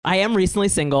I am recently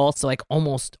single, so like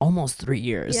almost 3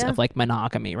 years of like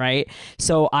monogamy, right?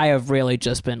 So I have really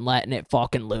just been letting it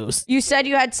fucking loose. You said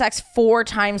you had sex 4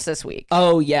 times this week.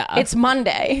 Oh yeah. It's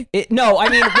Monday. No, I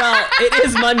mean, well, it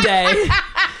is Monday.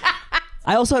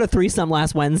 I also had a threesome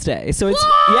last Wednesday. So it's,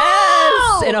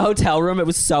 yes, in a hotel room. It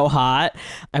was so hot.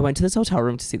 I went to this hotel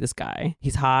room to see this guy.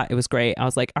 He's hot. It was great. I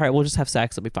was like, all right, we'll just have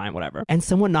sex. It'll be fine, whatever. And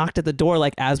someone knocked at the door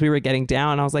like as we were getting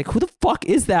down. I was like, who the fuck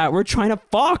is that? We're trying to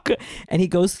fuck. And he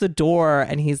goes to the door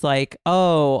and he's like,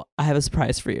 oh, I have a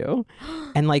surprise for you.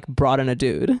 And like brought in a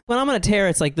dude. When I'm on a tear,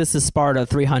 it's like, this is Sparta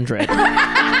 300.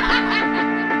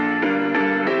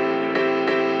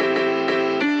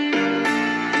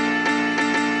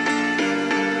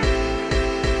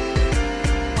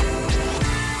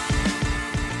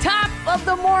 Of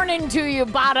the morning to you,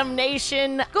 Bottom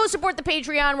Nation. Go support the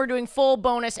Patreon. We're doing full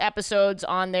bonus episodes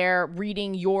on there,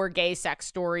 reading your gay sex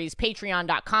stories.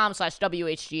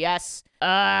 Patreon.com/WHGS.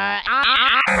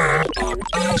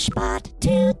 Ashbot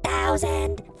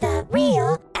 2000. The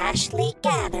real Ashley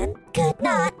Gavin could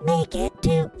not make it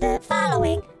to the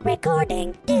following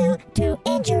recording due to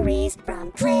injuries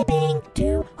from tripping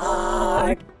too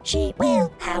hard. She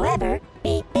will, however,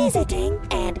 be visiting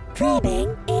and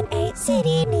tripping in a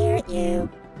city near you.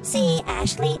 See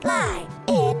Ashley live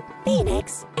in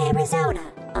Phoenix, Arizona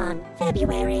on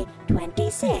February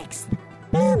 26th.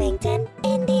 Bloomington,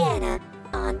 Indiana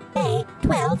on May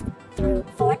 12th through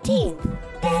 14th.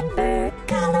 Denver,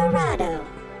 Colorado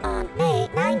on May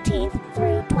 19th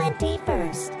through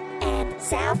 21st. And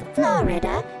South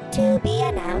Florida to be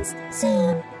announced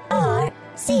soon. Or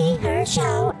see her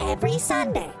show every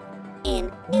Sunday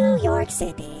in New York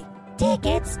City.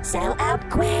 Tickets sell out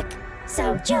quick,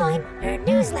 so join her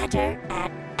newsletter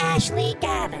at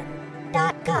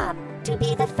ashleygavin.com to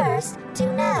be the first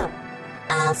to know.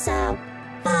 Also,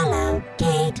 follow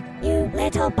Kate, you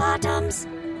little bottoms,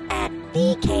 at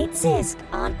the Kate Sisk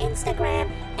on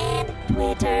Instagram and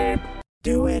Twitter.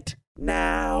 Do it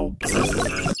now.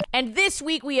 And this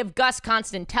week we have Gus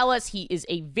Constantelis. He is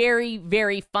a very,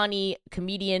 very funny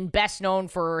comedian, best known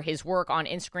for his work on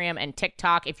Instagram and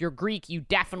TikTok. If you're Greek, you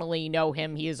definitely know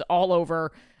him. He is all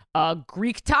over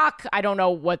Greek talk. I don't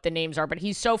know what the names are, but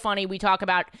he's so funny. We talk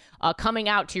about coming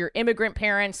out to your immigrant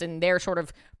parents and their sort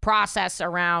of process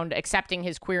around accepting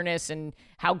his queerness and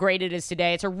how great it is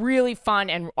today. It's a really fun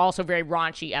and also very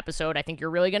raunchy episode. I think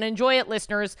you're really going to enjoy it,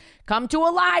 listeners. Come to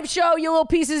a live show, you little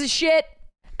pieces of shit.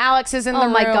 Alex is in the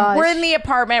room. Gosh. We're in the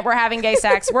apartment. We're having gay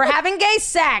sex. We're having gay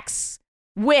sex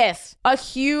with a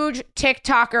huge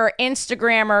TikToker,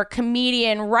 Instagrammer,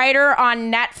 comedian, writer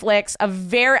on Netflix.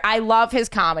 I love his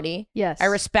comedy. Yes. I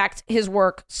respect his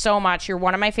work so much. You're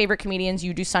one of my favorite comedians.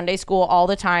 You do Sunday School all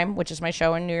the time, which is my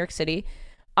show in New York City.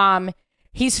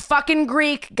 He's fucking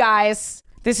Greek, guys.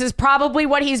 This is probably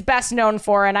what he's best known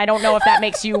for, and I don't know if that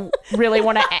makes you really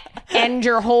want to end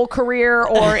your whole career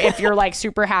or if you're like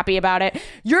super happy about it.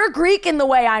 You're Greek in the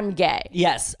way I'm gay.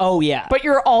 Yes. Oh, yeah. But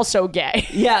you're also gay.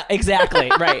 Yeah, exactly.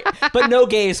 Right. But no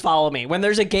gays follow me. When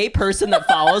there's a gay person that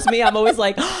follows me, I'm always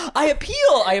like, I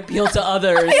appeal to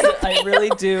others. I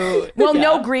really do. Well,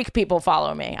 no Greek people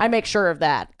follow me. I make sure of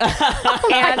that.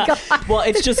 Well,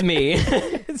 it's just me.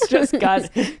 It's just Gus.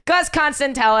 Gus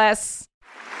Constantelis.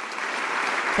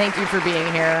 Thank you for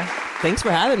being here. Thanks for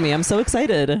having me. I'm so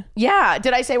excited. Yeah.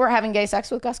 Did I say we're having gay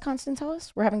sex with Gus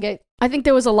Constantelis? We're having gay... I think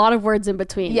there was a lot of words in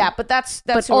between. Yeah, but that's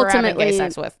who we're having gay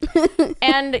sex with.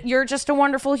 And you're just a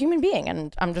wonderful human being,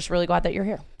 and I'm just really glad that you're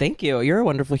here. Thank you. You're a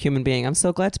wonderful human being. I'm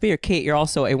so glad to be here. Kate, you're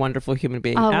also a wonderful human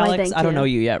being. Oh, Alex, thank I don't you. know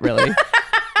you yet, really.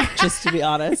 Just to be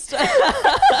honest.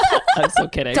 I'm so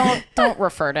kidding. Don't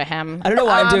refer to him. I don't know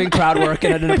why I'm doing crowd work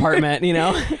in an apartment, you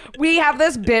know? We have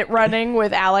this bit running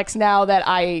with Alex now that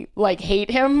I like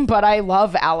hate him, but I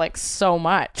love Alex so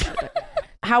much.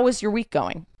 How was your week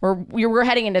going? We're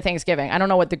heading into Thanksgiving. I don't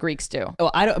know what the Greeks do.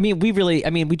 Oh,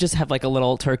 we just have like a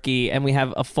little turkey and we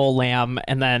have a full lamb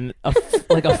and then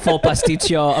like a full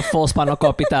pasticcio, a full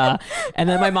spanakopita. And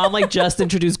then my mom like just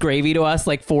introduced gravy to us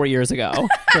like 4 years ago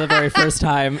for the very first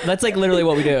time. That's like literally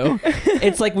what we do.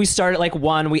 It's like we start at like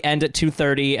 1, we end at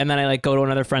 2:30, and then I like go to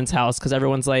another friend's house because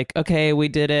everyone's like, okay, we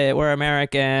did it. We're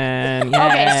American. Yay.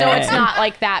 Okay, so it's not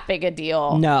like that big a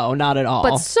deal. No, not at all.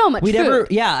 But so much food.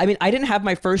 I didn't have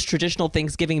my first traditional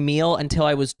Thanksgiving meal until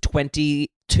I was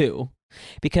 22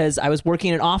 because I was working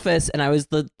in an office and I was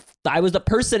the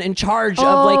person in charge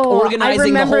of like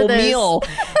organizing the whole meal.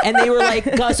 And they were like,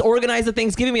 Gus, organize the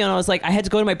Thanksgiving meal. And I was like, I had to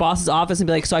go to my boss's office and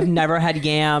be like, so I've never had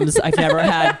yams. I've never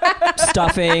had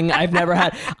stuffing. I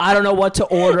don't know what to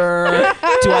order.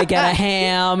 Do I get a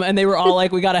ham? And they were all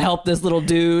like, we got to help this little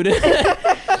dude.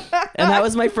 And that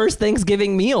was my first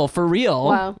Thanksgiving meal for real.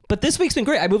 Wow. But this week's been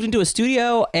great. I moved into a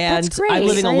studio and That's great. I'm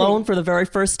living Exciting. alone for the very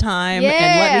first time. And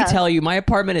Yeah. let me tell you, my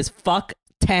apartment is fuck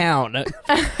town.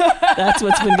 That's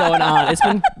what's been going on. It's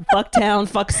been fuck town,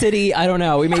 fuck city. I don't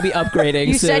know. We may be upgrading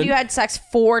You soon. said you had sex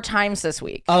 4 times this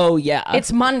week. Oh, yeah.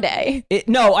 It's Monday.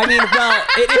 No, I mean, well,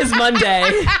 it is Monday.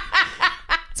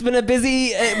 It's been a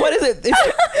busy. What is it?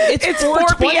 It's 4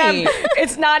 p.m.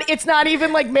 4:20. It's not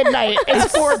even like midnight.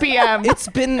 It's 4 p.m. It's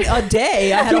been a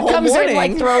day. I had a He whole comes morning. in,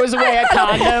 like, throws away a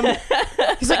condom.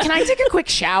 He's like, can I take a quick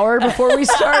shower before we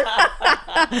start?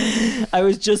 I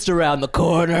was just around the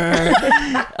corner.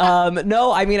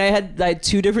 No, I mean, I had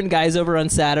 2 different guys over on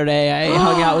Saturday. I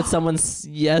hung out with someone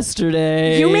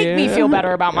yesterday. You make me feel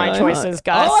better about my choices,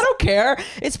 Gus. Oh, I don't care.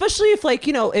 Especially if, like,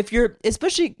 if you're,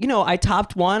 I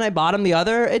topped one, I bottomed the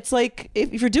other. It's like,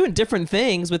 if you're doing different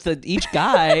things with each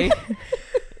guy,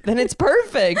 then it's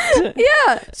perfect.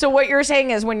 Yeah. So what you're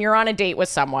saying is when you're on a date with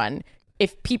someone,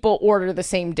 if people order the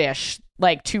same dish,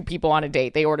 like 2 people on a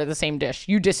date, they order the same dish,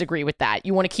 you disagree with that.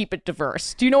 You want to keep it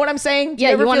diverse. Do you know what I'm saying? Do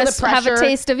Yeah, ever you want feel to have a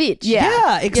taste of each. Yeah.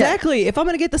 Yeah, exactly. If I'm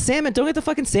going to get the salmon, don't get the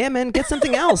fucking salmon. Get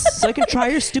something else so I can try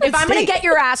your stupid If I'm going to steak. get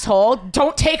your asshole,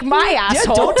 don't take my Yeah,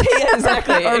 asshole. don't take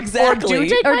exactly. Or exactly. do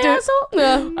take my asshole?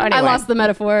 No, I Anyway. lost the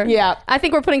metaphor. Yeah. I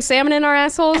think we're putting salmon in our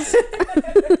assholes.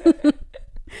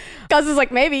 Gus is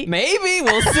like, maybe. Maybe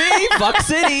we'll see. Fuck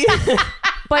city.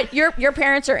 But your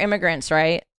parents are immigrants,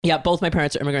 right? Yeah, both my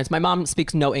parents are immigrants. My mom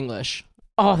speaks no English.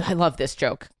 Oh, I love this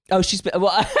joke. Oh,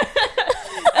 well.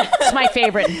 It's my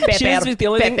favorite. She doesn't speak the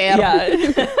only thing.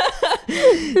 Beber.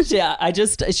 Yeah.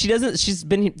 She doesn't. She's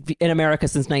been in America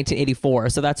since 1984.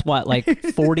 So that's what, like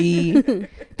 40.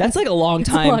 That's like a long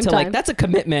time long to like. time. That's a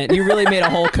commitment. You really made a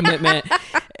whole commitment.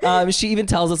 She even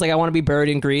tells us like, I want to be buried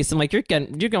in Greece. I'm like, you're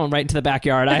going right into the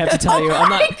backyard. I have to tell you, I'm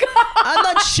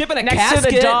not shipping a Next casket.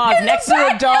 to the dog. Next to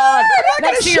the dog. I'm not Next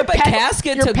gonna to your ship a pet,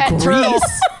 casket your to pet turtle.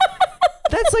 Greece.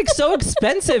 That's like so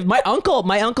expensive. My uncle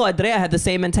Andrea had the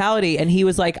same mentality, and he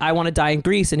was like, I want to die in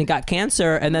Greece, and he got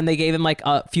cancer, and then they gave him like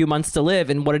a few months to live,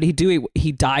 and what did he do?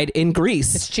 He died in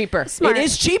Greece. It's cheaper. It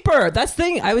is cheaper. That's the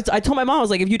thing. I told my mom, I was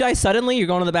like, if you die suddenly, you're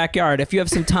going to the backyard. If you have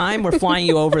some time, we're flying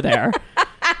you over there.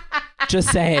 Just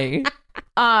saying.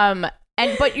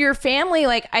 But your family,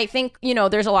 like, I think,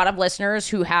 there's a lot of listeners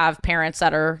who have parents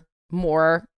that are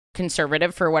more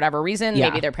conservative for whatever reason. Yeah.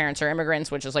 Maybe their parents are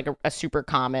immigrants, which is like a super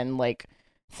common like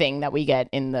thing that we get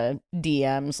in the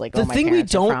DMs. Like, The oh, my thing we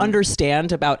parents are don't from-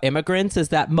 understand about immigrants is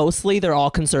that mostly they're all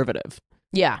conservative.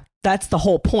 Yeah. That's the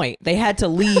whole point. They had to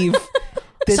leave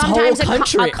this Sometimes whole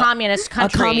country. a communist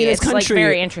country. A communist it's country. like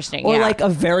very interesting. Or yeah. like a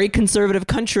very conservative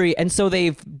country. And so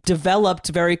they've developed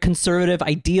very conservative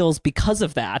ideals because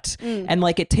of that. And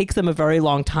like it takes them a very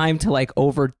long time to like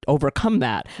overcome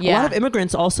that. A Yeah. lot of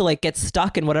immigrants also like get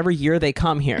stuck in whatever year they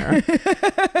come here.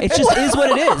 It just is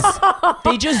what it is.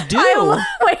 They just do.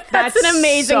 That's an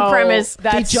amazing so- premise. They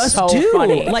That's just so do.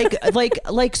 funny.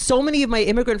 Like so many of my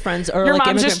immigrant friends are Your like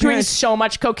mom's immigrant just doing parents. so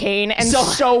much cocaine and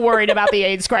so worried about the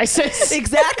AIDS crisis.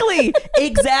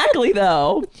 Exactly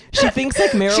though. She thinks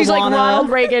like marijuana. She's like, Ronald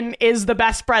Reagan is the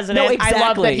best president. No, I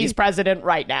love that exactly. he's president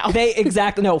right now.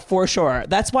 No, for sure.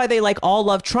 That's why they like all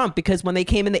love Trump, because when they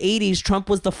came in the 80s, Trump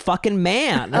was the fucking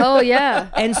man. Oh, yeah.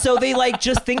 And so they like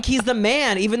just think he's the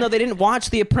man, even though they didn't watch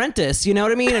The Apprentice, you know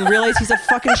what I mean? And realize he's a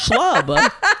fucking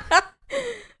schlub.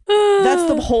 That's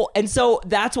the whole, and so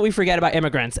that's what we forget about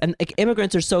immigrants. And like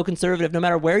immigrants are so conservative no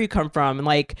matter where you come from. And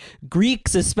like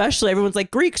Greeks especially, everyone's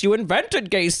like, Greeks, you invented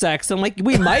gay sex. And like,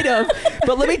 we might have,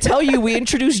 but let me tell you, we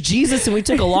introduced Jesus and we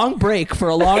took a long break for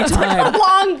a long time.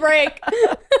 Long break.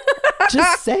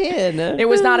 Just saying. It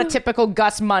was not a typical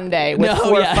Gus Monday with No,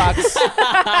 4 yeah.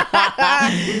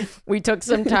 fucks. We took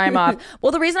some time off.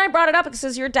 Well, the reason I brought it up is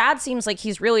because your dad seems like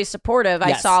he's really supportive. I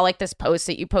Yes. saw like this post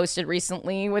that you posted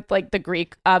recently with like the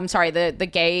Greek, the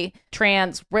gay,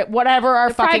 trans, whatever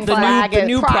our fucking pride flag The is.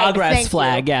 new Pride, progress thank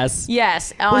flag, you. yes.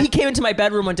 Yes. Well, he came into my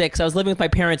bedroom one day because I was living with my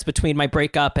parents between my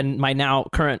breakup and my now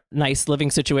current nice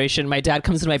living situation. My dad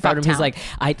comes into my bedroom. He's like,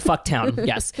 fuck town.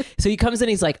 Yes. So he comes in.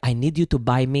 He's like, I need you to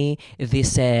buy me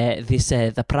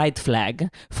the pride flag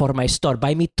for my store.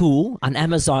 Buy me 2 on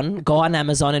Amazon. Go on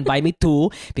Amazon and buy me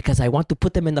 2 because I want to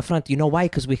put them in the front. You know why?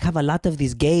 Because we have a lot of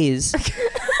these gays.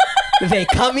 They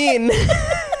come in.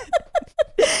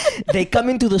 They come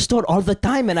into the store all the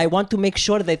time, and I want to make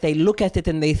sure that they look at it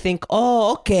and they think,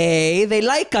 oh, okay, they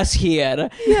like us here.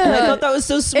 Yeah. And I thought that was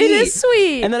so sweet. It is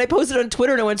sweet. And then I posted it on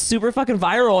Twitter and it went super fucking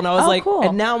viral. And I was like, cool.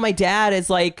 and now my dad is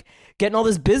like getting all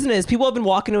this business. People have been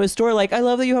walking to his store like, I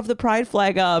love that you have the pride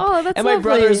flag up. Oh, that's And my lovely.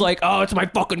 brother's like, oh, it's my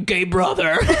fucking gay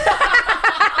brother.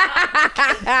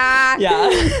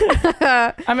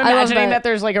 Yeah. I'm I love imagining that. that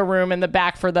there's like a room in the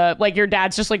back for the like your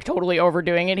dad's just like totally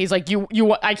overdoing it. He's like,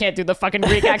 I can't do the fucking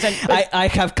Greek accent. I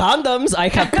have condoms. I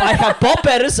have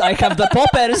poppers. I have the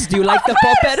poppers. Do you like the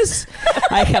poppers?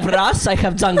 I have Ras. I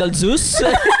have Jungle Zeus.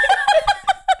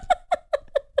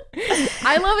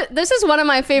 I love it. This is one of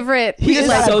my favorite. He is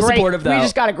Got a so great- supportive, though. We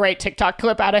just got a great TikTok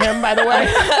clip out of him, by the way.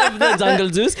 The Jungle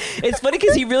Zeus. It's funny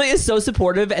because he really is so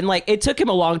supportive, and like it took him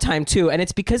a long time too, and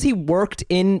it's because he worked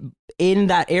in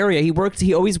that area.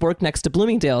 He always worked next to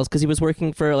Bloomingdale's because he was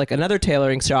working for like another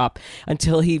tailoring shop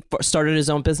until he started his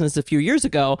own business a few years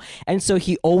ago, and so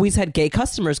he always had gay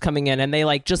customers coming in, and they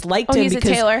like just liked him. He's because,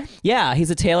 a tailor? Yeah,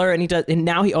 he's a tailor, and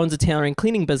now he owns a tailoring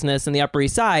cleaning business in the Upper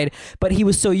East Side. But he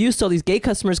was so used to all these gay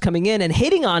customers coming in and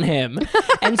hitting on him,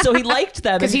 and so he liked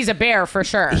them Because he's a bear for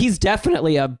sure. He's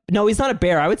definitely no, he's not a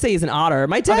bear. I would say he's an otter.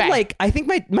 My dad, Okay. I think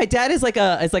my dad is like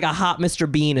a hot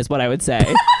Mr. Bean is what I would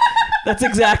say. That's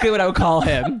exactly what I would call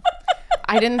him.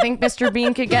 I didn't think Mr.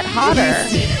 Bean could get hotter.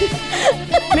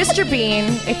 Mr. Bean,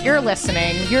 if you're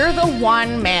listening, you're the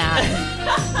one man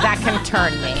that can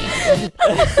turn me.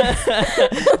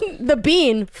 The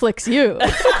bean flicks you.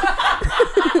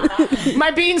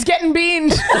 My bean's getting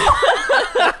beaned.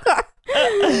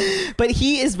 But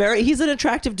he's an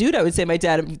attractive dude, I would say. My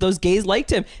dad, those gays liked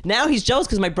him. Now he's jealous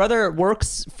because my brother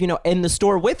works, in the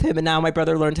store with him, and now my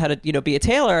brother learned how to, be a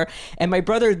tailor. And my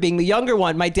brother, being the younger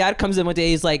one, my dad comes in one day,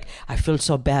 he's like, I feel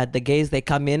so bad. The gays, they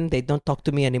come in, they don't talk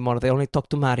to me anymore. They only talk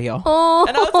to Mario. Oh.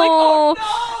 And I was like, oh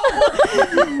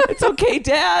no, it's okay,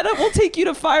 Dad. We'll take you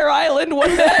to Fire Island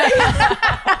one day.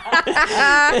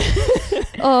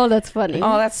 Oh, that's funny.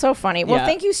 Oh, that's so funny. Well, Yeah.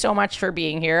 thank you so much for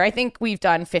being here. I think we've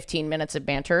done 15 minutes of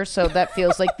banter, so that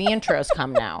feels like the intros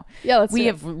come now. Yeah, let's we do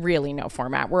it. have really no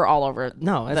format. We're all over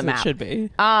No, the as map. it should be.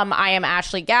 I am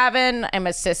Ashley Gavin. I'm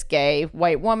a cis gay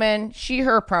white woman. She,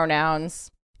 her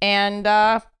pronouns. And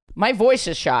my voice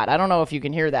is shot. I don't know if you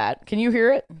can hear that. Can you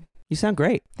hear it? You sound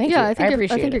great. Thank you. Yeah, I think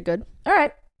appreciate it. you're good. All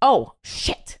right. Oh,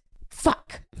 shit.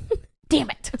 Fuck. Damn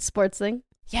it. Sports thing.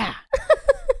 Yeah.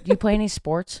 Do you play any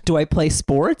sports? Do I play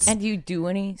sports? And do you do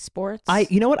any sports?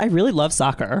 You know what? I really love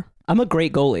soccer. I'm a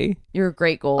great goalie. You're a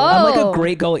great goalie. I'm like Oh. a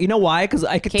great goalie. You know why? Because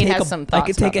I could Kate take has some I thoughts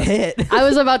could take a about hit. I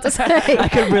was about to say. I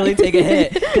could really take a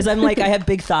hit because I have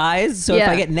big thighs. So if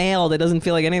Yeah. I get nailed, it doesn't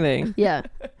feel like anything. Yeah.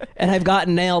 And I've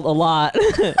gotten nailed a lot,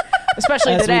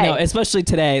 Especially as today. we know, especially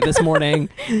today, this morning,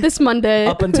 This Monday.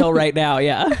 up until right now.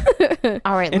 Yeah.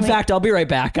 All right. In fact, I'll be right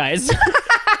back, guys.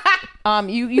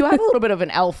 you have a little bit of an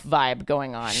elf vibe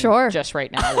going on. Sure. Just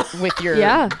right now with your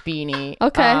Yeah. beanie.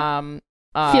 Okay.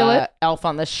 Feel it. Elf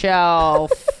on the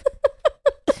Shelf.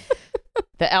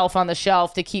 The Elf on the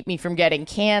Shelf to keep me from getting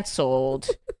canceled.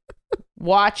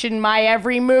 Watching my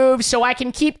every move so I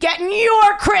can keep getting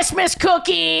your Christmas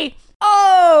cookie.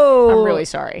 Oh. I'm really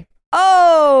sorry.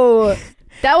 Oh.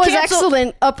 That was Cancel-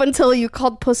 excellent up until you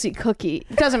called Pussy Cookie.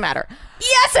 It doesn't matter.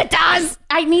 Yes, it does.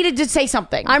 I needed to say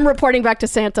something. I'm reporting back to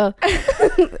Santa.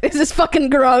 This is fucking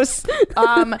gross.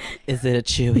 Is it a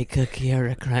chewy cookie or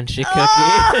a crunchy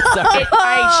cookie? Sorry.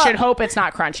 I should hope it's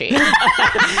not crunchy.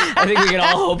 I think we can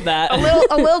all hope that.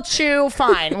 a little chew,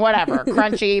 fine, whatever,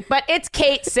 crunchy. But it's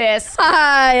Kate, sis.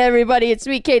 Hi, everybody. It's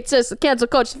me, Kate Sis, the cancel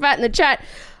coach, the fat in the chat.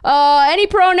 Any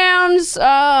pronouns?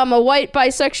 I'm a white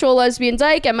bisexual lesbian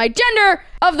dyke, and my gender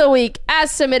of the week, as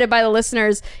submitted by the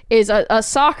listeners, is a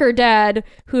soccer dad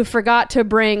who forgot to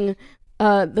bring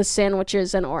the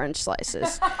sandwiches and orange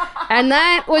slices. And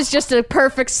that was just a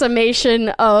perfect summation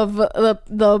of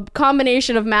the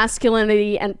combination of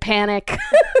masculinity and panic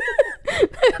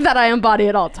that I embody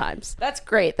at all times. That's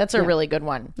great. That's a really good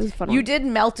one. was a fun You one. did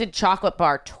melted chocolate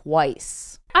bar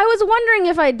twice. I was wondering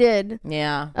if I did.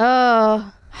 Yeah.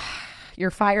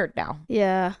 You're fired now.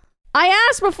 Yeah. I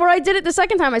asked before I did it the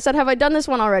second time. I said, have I done this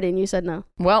one already? And you said no.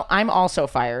 Well, I'm also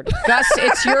fired. Gus,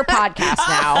 it's your podcast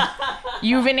now.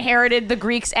 You've inherited the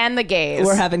Greeks and the gays.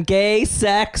 We're having gay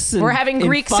sex. We're having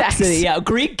Greek sex. Yeah,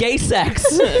 Greek gay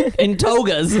sex in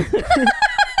togas.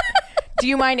 Do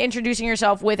you mind introducing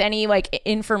yourself with any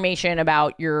information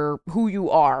about who you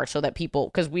are so that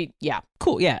people, because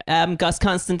Cool, yeah. I'm Gus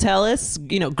Constantelis,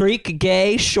 Greek,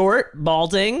 gay, short,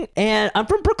 balding, and I'm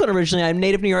from Brooklyn originally. I'm a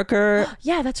native New Yorker.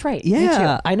 Yeah, that's right. Me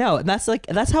Yeah, too. I know. And that's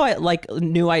how I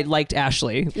knew I liked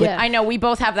Ashley. Yeah. I know we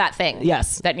both have that thing.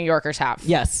 Yes. That New Yorkers have.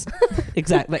 Yes,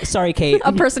 exactly. Sorry, Kate.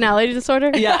 A personality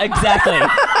disorder? Yeah, exactly.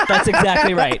 That's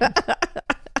exactly right.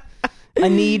 A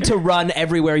need to run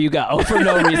everywhere you go for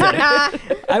no reason.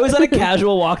 I was on a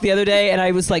casual walk the other day and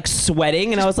I was like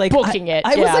sweating and I was like Booking it, I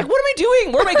was yeah. like, what am I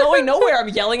doing? Where am I going? Nowhere. I'm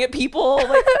yelling at people.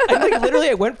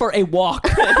 I went for a walk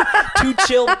to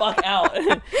chill the fuck out.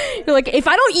 You're like, if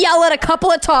I don't yell at a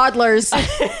couple of toddlers,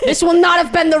 this will not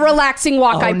have been the relaxing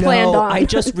walk I planned on. I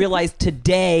just realized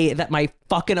today that my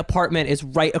fucking apartment is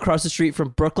right across the street from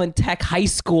Brooklyn Tech High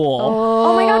School.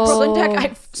 Oh my God, Brooklyn Tech.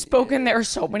 I've spoken there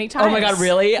so many times. Oh my God,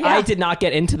 really? Yeah. I did not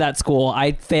get into that school.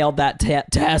 I failed that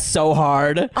test so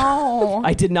hard. Oh.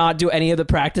 I did not do any of the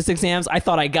practice exams. I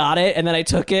thought I got it, and then I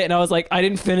took it, and I was like, I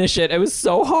didn't finish it. It was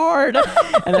so hard. And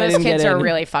then I Those didn't kids get are in.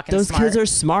 really fucking Those smart. kids are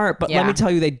smart, but let Yeah. me tell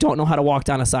you, they don't know how to walk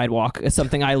down a sidewalk. It's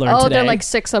something I learned today. they're like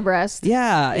 6 abreast.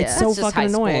 yeah, it's so That's just fucking high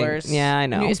annoying. schoolers. Yeah, I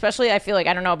know. Especially, I feel like,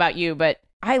 I don't know about you, but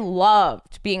I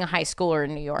loved being a high schooler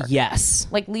in New York. Yes.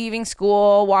 Like leaving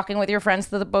school, walking with your friends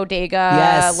to the bodega,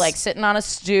 Yes. like sitting on a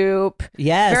stoop.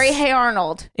 Yes. Very Hey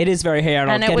Arnold. It is very Hey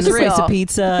Arnold. And it Getting was a slice real. of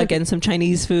pizza, getting some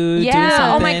Chinese food. doing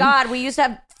Yeah. Oh my something. God. We used to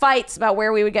have fights about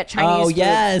where we would get Chinese Oh food.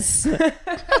 yes.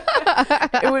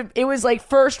 It was like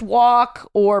first walk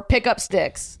or pick up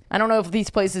sticks. I don't know if these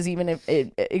places even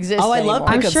exist Oh, I love anymore.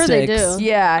 I'm pickup sure they sticks. do.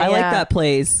 Yeah. I like yeah. that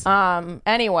place.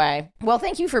 Anyway, well,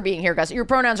 thank you for being here, Gus. Your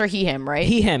pronouns are he, him, right?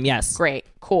 He, him. Yes. Great.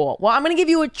 Cool. Well, I'm going to give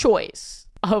you a choice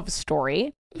of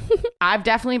story. I've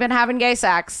definitely been having gay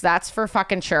sex. That's for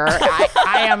fucking sure. I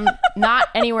am not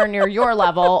anywhere near your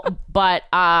level, but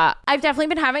I've definitely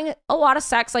been having a lot of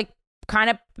sex, like kind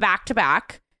of back to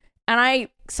back. And I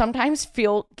sometimes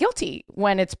feel guilty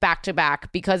when it's back to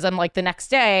back because I'm like the next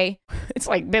day, it's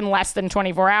like been less than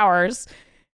 24 hours.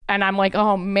 And I'm like,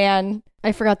 oh man.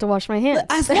 I forgot to wash my hands.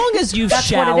 As long as you've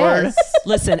That's what it showered, is.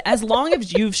 listen. As long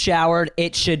as you've showered,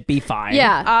 it should be fine.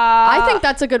 Yeah. I think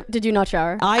that's a good... Did you not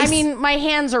shower? I mean, my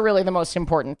hands are really the most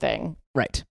important thing.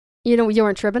 right. You know, you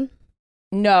weren't tripping?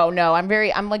 No,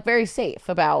 I'm like very safe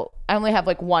about, I only have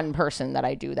like one person that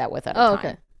I do that with at a Oh, time.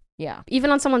 okay. Yeah.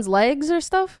 Even on someone's legs or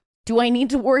stuff? Do I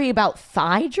need to worry about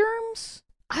thigh germs?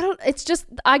 I don't... It's just...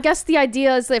 I guess the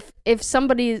idea is if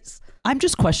somebody's... I'm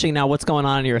just questioning now what's going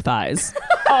on in your thighs.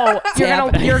 Oh,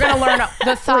 happening? you're gonna learn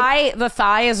the thigh. The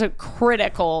thigh is a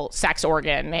critical sex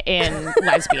organ in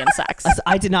lesbian sex.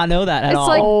 I did not know that at It's all.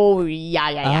 like- Oh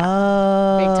yeah.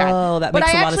 Oh, Big time. that But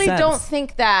makes I a lot of actually sense. don't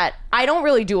think that I don't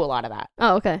really do a lot of that.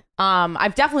 Oh, okay.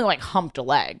 I've definitely like humped a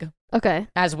leg, Okay.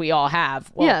 as we all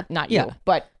have. Well, Yeah. not you, Yeah.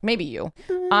 but maybe you.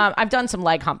 I've done some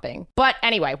leg humping. But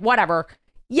anyway, whatever.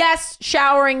 Yes,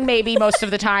 showering maybe most of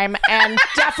the time, and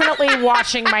definitely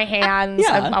washing my hands.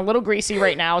 Yeah. I'm a little greasy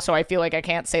right now, so I feel like I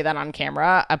can't say that on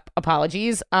camera.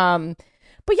 Apologies. But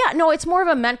yeah, no, it's more of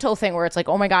a mental thing where it's like,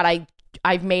 oh my God,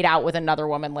 I've made out with another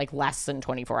woman like less than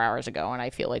 24 hours ago, and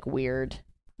I feel like weird.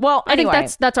 Well, I anyway.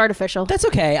 think that's artificial. That's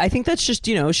okay. I think that's just,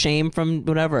 shame from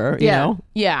whatever, you Yeah. know?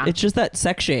 Yeah. It's just that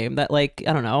sex shame that, like,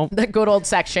 I don't know. The good old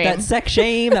sex shame. That sex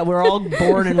shame that we're all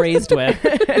born and raised with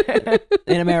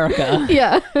in America.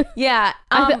 Yeah. yeah.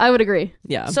 I would agree.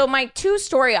 Yeah. So my two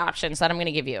story options that I'm going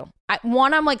to give you.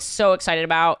 One I'm like so excited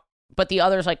about, but the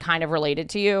other's like kind of related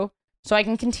to you. So I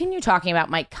can continue talking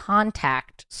about my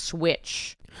contact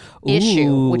switch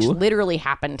issue, which Ooh. literally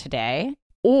happened today,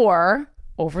 or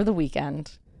over the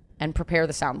weekend. And prepare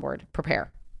the soundboard.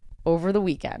 Prepare. Over the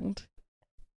weekend,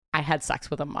 I had sex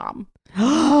with a mom.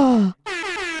 I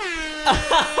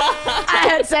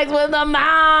had sex with a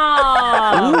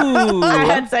mom. Ooh. I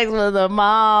had sex with a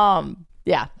mom.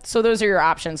 Yeah. So those are your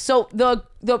options. So the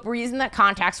reason that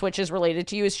contact switch is related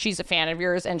to you is she's a fan of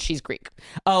yours and she's Greek.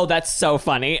 Oh, that's so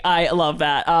funny. I love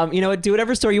that. You know what? Do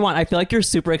whatever story you want. I feel like you're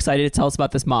super excited to tell us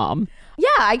about this mom. Yeah,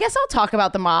 I guess I'll talk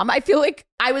about the mom. I feel like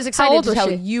I was excited old to was tell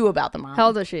she? you about the mom. How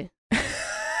old is she?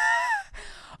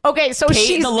 Okay, so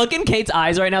she's The look in Kate's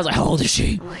eyes right now is like, how old is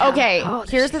she? okay.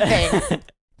 Here's the thing.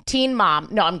 Teen mom.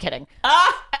 No, I'm kidding.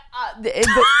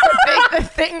 The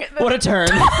thing. What a turn.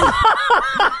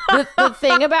 The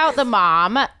thing about the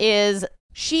mom is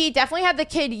she definitely had the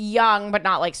kid young, but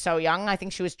not like so young. I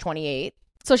think she was 28.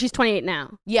 So she's 28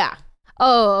 now. Yeah.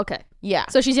 Oh, okay. Yeah.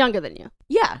 So she's younger than you.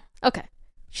 Yeah. Okay.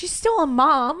 She's still a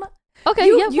mom. Okay.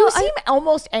 You, yeah, you well, seem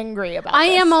almost angry about I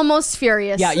this. am almost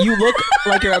furious. Yeah, you look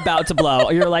like you're about to blow.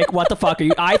 You're like, what the fuck are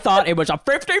you? I thought it was a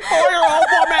 54-year-old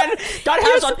woman that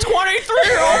has a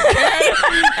 23-year-old kid,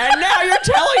 and now you're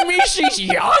telling me she's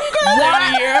younger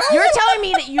than you? You're telling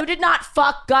me that you did not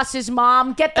fuck Gus's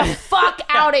mom? Get the fuck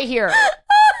out of here.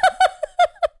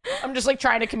 I'm just like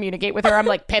trying to communicate with her. I'm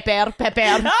like, Pepper.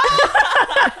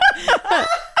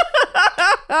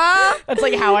 That's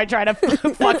like how I try to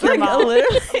fuck your mom.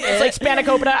 It's like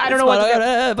spanakopita. I don't know what to do.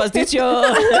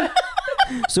 Pasticcio.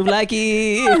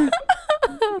 Souvlaki.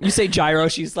 You say gyro,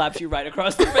 she slaps you right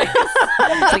across the face.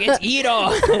 It's like, it's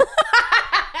Ito.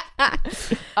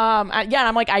 And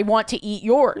I'm like, I want to eat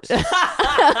yours.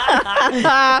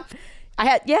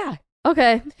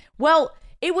 Okay. Well,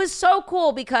 it was so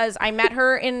cool because I met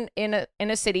her in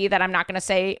a city that I'm not going to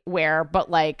say where, but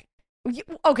like,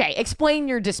 okay, explain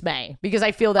your dismay because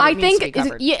I feel that it needs to be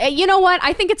covered. You know what?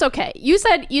 I think it's okay. You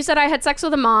said I had sex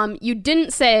with a mom. You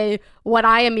didn't say what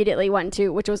I immediately went to,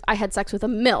 which was I had sex with a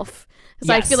MILF.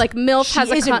 So I feel like MILF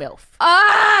has a MILF.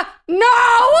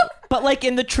 No! But like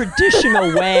in the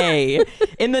traditional way,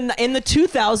 in the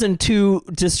 2002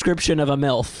 description of a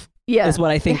MILF. Yeah, is what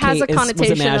I think it has Kate a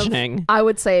connotation was imagining. Of, I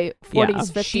would say 40s, Yeah.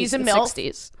 50s, She's a and MILF.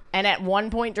 60s. And at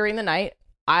one point during the night,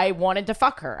 I wanted to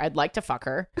fuck her. I'd like to fuck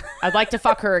her. I'd like to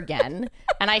fuck her again.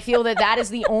 And I feel that is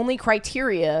the only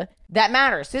criteria that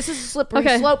matters. This is a slippery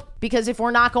slope because if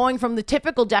we're not going from the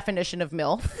typical definition of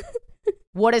MILF,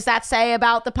 what does that say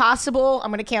about the possible? I'm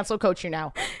going to cancel coach you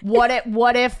now. What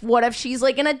if she's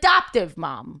like an adoptive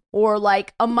mom or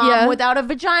like a mom without a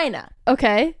vagina?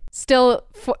 Okay. Still,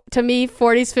 to me,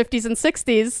 40s, 50s, and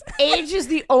 60s. Age is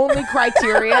the only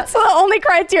criteria. That's the only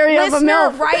criteria of a Listener,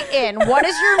 MILF. write in. What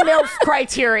is your MILF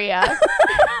criteria?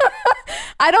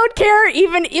 I don't care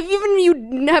even if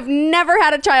you have never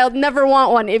had a child, never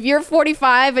want one. If you're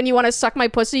 45 and you want to suck my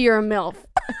pussy, you're a MILF.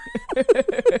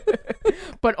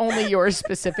 But only yours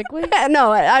specifically?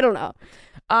 No, I don't know.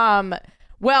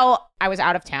 Well, I was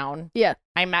out of town. Yeah.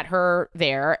 I met her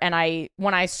there, and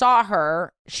when I saw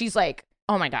her, she's like,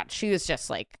 oh my God, she was just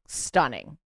like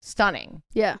stunning.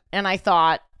 Yeah. And I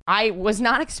thought, I was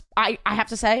not, I have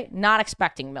to say, not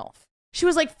expecting MILF. She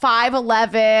was like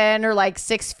 5'11" or like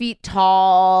 6 feet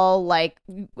tall, like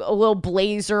a little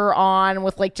blazer on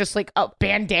with like just like a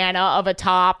bandana of a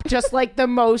top, just like the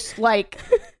most like,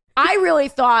 I really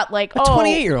thought like, A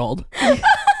 28-year-old.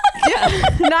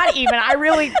 Yeah. Not even. I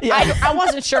really, I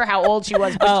wasn't sure how old she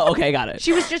was. But Oh, okay, got it.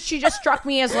 she just struck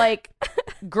me as like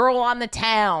girl on the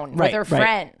town with her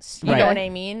friends. You know what I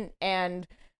mean? And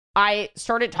I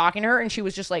started talking to her and she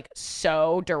was just like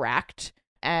so direct.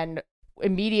 And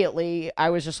immediately I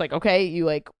was just like, okay, you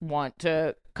like want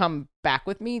to come back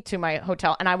with me to my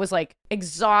hotel? And I was like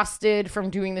exhausted from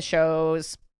doing the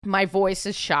shows. My voice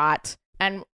is shot.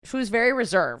 And she was very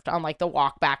reserved on like the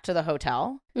walk back to the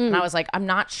hotel. And I was like, I'm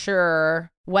not sure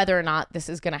whether or not this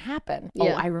is going to happen.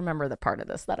 Yeah. Oh, I remember the part of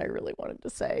this that I really wanted to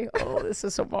say. Oh, this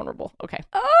is so vulnerable. Okay.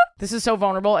 This is so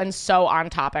vulnerable and so on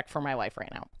topic for my life right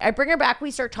now. I bring her back.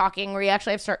 We start talking. We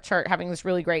actually have start having this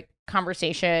really great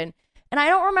conversation. And I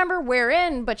don't remember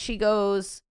wherein, but she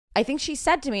goes, I think she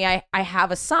said to me, I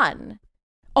have a son.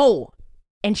 Oh,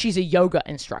 and she's a yoga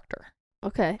instructor.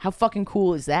 Okay. How fucking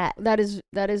cool is that? That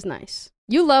is nice.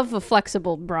 You love a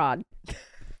flexible broad.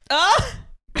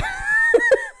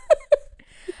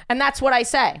 And that's what I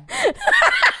say.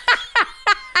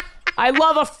 I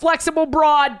love a flexible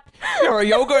broad. You're a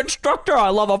yoga instructor. I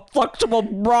love a flexible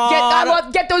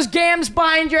broad. Get those gams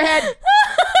behind your head.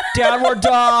 Downward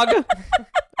dog.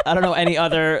 I don't know any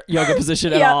other yoga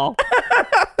position at all.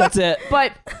 That's it.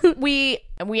 But we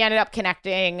ended up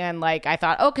connecting, and like I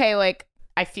thought, okay, like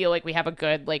I feel like we have a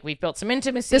good, like we've built some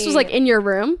intimacy. This was like in your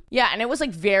room? Yeah, and it was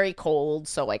like very cold,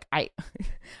 so like I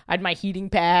had my heating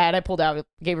pad. I pulled out,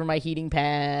 gave her my heating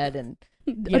pad, and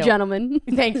A gentleman.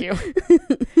 Thank you.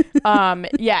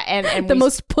 Yeah, and the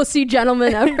most pussy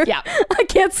gentleman ever. Yeah. I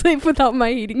can't sleep without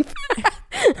my heating pad.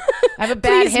 I have a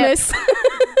bad Please, hip. miss.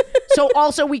 So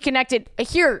also we connected.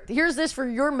 Here's this for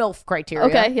your MILF criteria.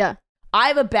 Okay, yeah. I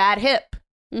have a bad hip.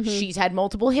 Mm-hmm. She's had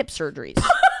multiple hip surgeries.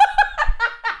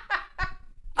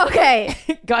 Okay.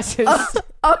 Gus is.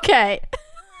 Okay.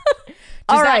 Does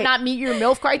All that right. not meet your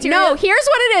MILF criteria? No, here's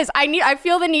what it is. I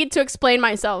feel the need to explain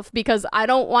myself because I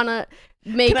don't want to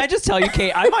make. Can I just tell you,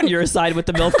 Kate, I'm on your side with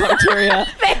the MILF criteria.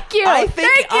 Thank you. I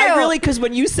think Thank you. I really, because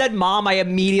when you said mom, I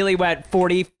immediately went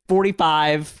 40,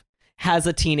 45, has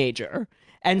a teenager.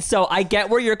 And so I get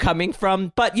where you're coming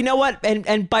from. But you know what?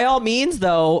 And by all means,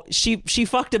 though, she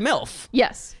fucked a MILF.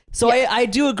 Yes. So I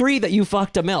do agree that you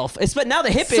fucked a MILF. But now the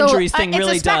hip So, injuries thing it's a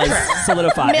really does spectrum.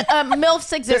 solidify.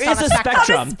 MILFs exist There is on a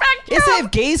spectrum. spectrum.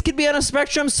 If gays could be on a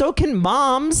spectrum, so can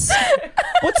moms.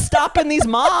 What's stopping these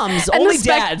moms? And Only the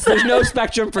spec- dads. There's no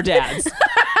spectrum for dads.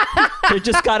 There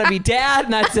just got to be dad,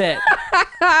 and that's it.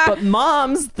 But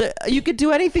moms, you could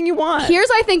do anything you want. Here's,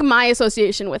 I think, my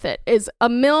association with it is a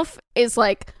MILF is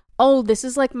like, oh, this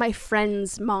is like my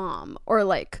friend's mom or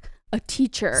like a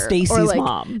teacher. Stacy's or like,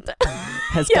 mom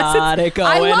has Yes, got it going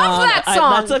I love on. that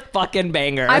song. That's a fucking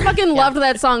banger. I fucking loved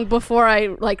that song before I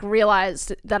like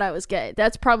realized that I was gay.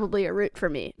 That's probably a root for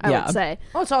me, I Yeah. would say.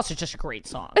 Oh, it's also just a great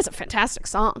song. It's a fantastic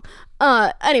song.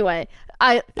 Anyway,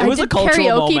 I was did a cultural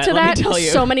karaoke moment, to let me that tell you.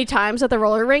 so many times at the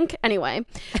roller rink. Anyway,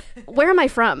 where am I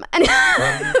from? And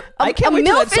I can't wait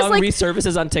till that MILF is song like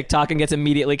resurfaces on TikTok and gets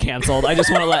immediately canceled. I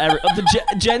just want to let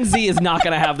Gen Z is not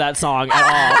going to have that song at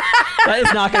all. That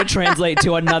is not going to translate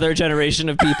to another generation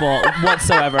of people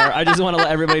whatsoever. I just want to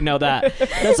let everybody know that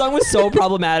song was so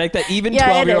problematic that even Yeah,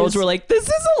 it 12-year-olds is. were like, "This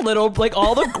is a little like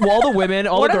all the women,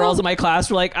 all the girls in my class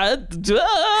were like."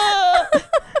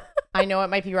 I know it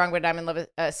might be wrong, but I'm in love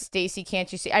with Stacy.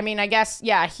 Can't you see? I mean, I guess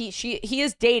he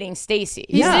is dating Stacy.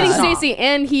 He's Yeah. dating Stacey,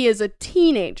 and he is a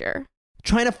teenager.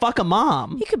 Trying to fuck a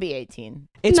mom. He could be 18.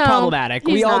 It's No, problematic.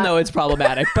 he's We all not. know it's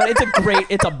problematic, but it's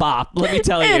a bop. Let me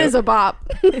tell you. It is a bop.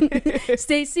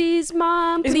 Stacy's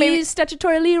mom, Is please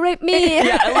statutorily rape me.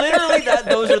 Yeah, literally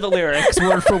those are the lyrics,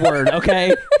 word for word,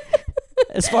 okay?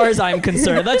 As far as I'm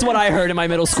concerned. That's what I heard in my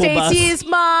middle school bus. Stacy's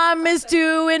mom is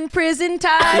doing prison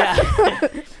time. Yeah.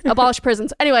 Abolish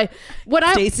prisons. Anyway, what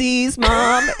I Stacy's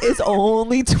mom is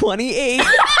only 28.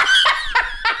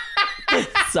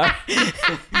 Sorry.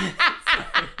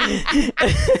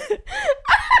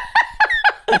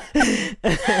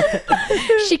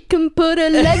 she can put her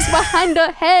legs behind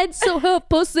her head, so her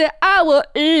pussy I will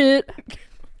eat.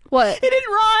 What? It didn't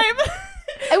rhyme.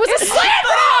 It was a slant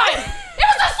rhyme. It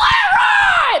was a slant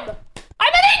rhyme.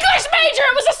 I'm an English major.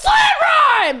 It was a slant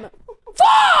rhyme.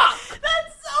 Fuck.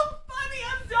 That's so funny.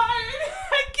 I'm dying.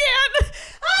 I can't.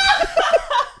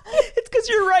 It's because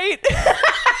you're right.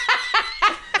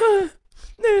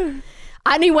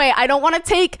 Anyway, I don't want to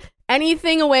take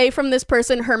anything away from this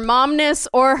person, her momness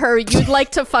or her you'd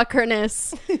like to fuck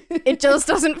herness. It just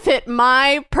doesn't fit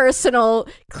my personal,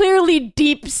 clearly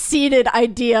deep-seated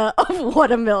idea of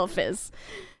what a MILF is.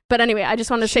 But anyway, I just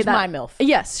want to say She's that. my MILF.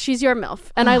 Yes, she's your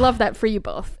MILF. And I love that for you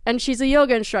both. And she's a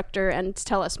yoga instructor, and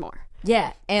tell us more.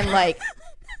 Yeah. And like,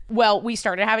 well, we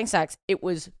started having sex. It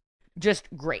was just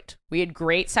great. We had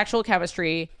great sexual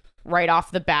chemistry right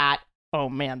off the bat. Oh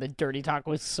man, the dirty talk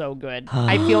was so good.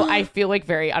 I feel like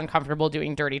very uncomfortable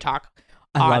doing dirty talk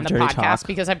I on love the dirty podcast talk.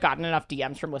 because I've gotten enough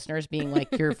DMs from listeners being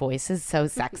like, your voice is so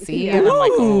sexy. And I'm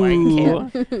like,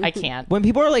 oh, I can't. When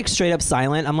people are like straight up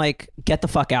silent, I'm like, get the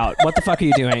fuck out. What the fuck are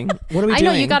you doing? What are we I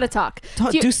doing? know, you got to talk.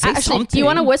 Say Do you something.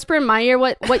 want to whisper in my ear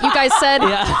what you guys said?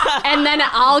 Yeah. And then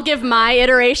I'll give my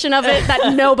iteration of it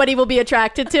that nobody will be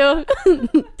attracted to. Do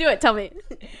it. Tell me.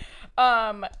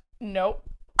 Nope.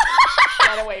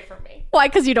 Get away from me. Why?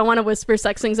 Because you don't want to whisper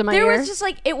sex things in my There ear? was just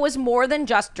like, it was more than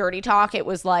just dirty talk. It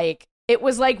was like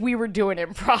we were doing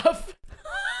improv.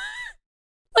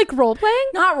 like role playing?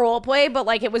 Not role play, but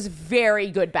like it was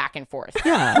very good back and forth.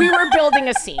 Yeah. We were building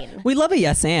a scene. We love a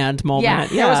yes and moment. Yeah,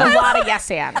 there was a lot of yes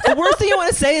and. The worst thing you want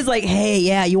to say is like, hey,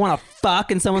 yeah, you want to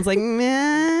fuck? And someone's like,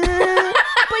 meh.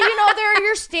 But you know, they're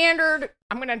your standard.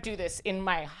 I'm gonna do this in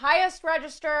my highest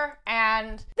register,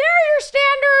 and they're your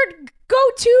standard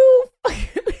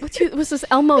go-to. Was this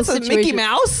Elmo's This is situation? Mickey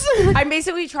Mouse. I'm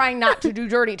basically trying not to do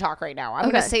dirty talk right now. I'm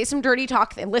gonna Okay. say some dirty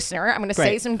talk. Listener, I'm gonna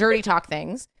say Great. some dirty talk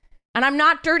things, and I'm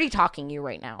not dirty talking you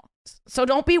right now. So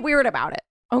don't be weird about it,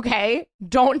 okay?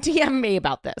 Don't DM me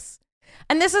about this.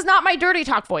 And this is not my dirty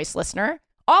talk voice, listener.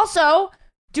 Also,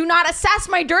 do not assess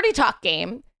my dirty talk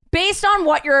game based on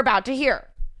what you're about to hear.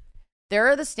 There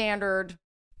are the standard,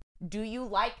 do you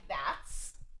like that?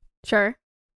 Sure.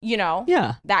 You know,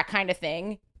 Yeah. that kind of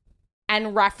thing.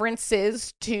 And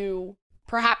references to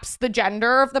perhaps the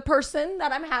gender of the person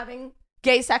that I'm having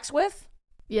gay sex with.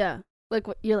 Yeah. Like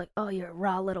what you're like, oh, you're a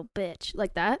raw little bitch.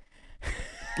 Like that?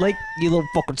 Like, you little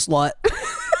fucking slut.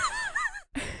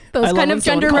 Those I love kind when of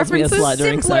someone gender calls me a references? slut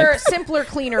during Simpler, sex. simpler,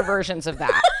 cleaner versions of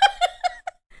that.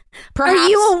 Are Perhaps,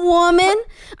 you a woman?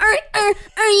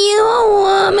 Are you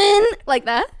a woman? Like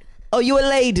that? Oh, you a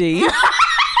lady?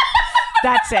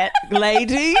 That's it.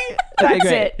 Lady? That's Okay,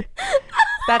 great. it.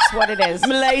 That's what it is.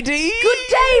 Milady? Good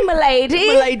day, milady.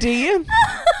 Milady?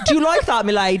 Do you like that,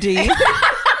 milady?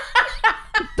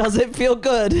 Does it feel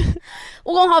good?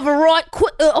 We're gonna have a right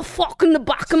quick little fuck in the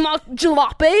back of my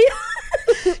jalopy.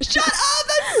 Shut up!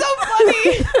 That's so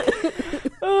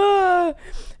funny.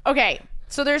 Okay,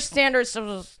 so there's standards,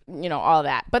 you know, all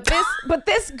that. But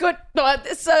this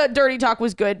dirty talk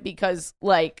was good because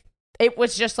like it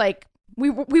was just like we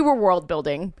were world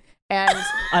building, and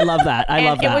I love that. I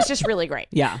love it that. was just really great.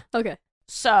 Yeah. Okay.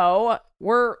 So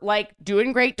we're like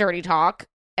doing great dirty talk,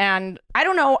 and I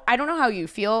don't know how you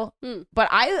feel, but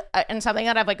and something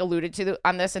that I've like alluded to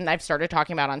on this, and I've started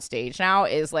talking about on stage now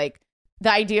is like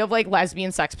the idea of like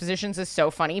lesbian sex positions is so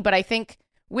funny, but I think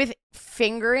with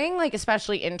fingering, like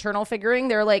especially internal fingering,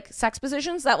 there are like sex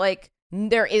positions that like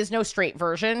there is no straight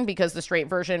version because the straight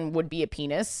version would be a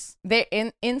penis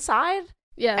inside.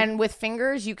 Yeah. And with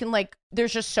fingers, you can like,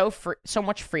 there's just so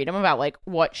much freedom about like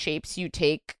what shapes you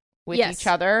take with Yes. each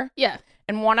other. Yeah.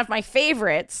 And one of my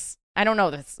favorites, I don't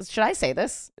know this. Should I say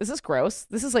this? Is this gross?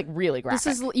 This is like really graphic.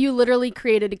 This is you literally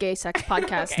created a gay sex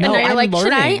podcast. No, And now you're I'm like,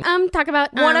 learning. should I talk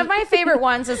about one of my favorite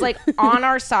ones is like on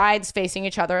our sides facing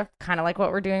each other, kind of like what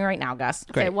we're doing right now, Gus.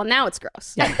 Okay, well now it's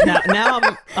gross. Yeah. Now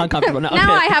I'm uncomfortable. Now okay.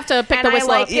 I have to pick And the I whistle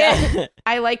like up. it.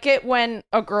 I like it when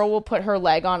a girl will put her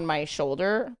leg on my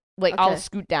shoulder. Like I'll Okay.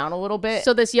 scoot down a little bit.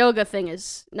 So this yoga thing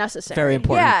is necessary. Very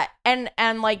important. Yeah,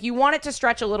 and like you want it to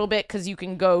stretch a little bit because you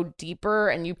can go deeper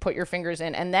and you put your fingers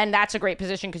in, and then that's a great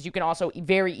position because you can also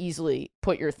very easily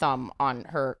put your thumb on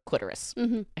her clitoris.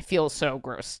 Mhm. I feel so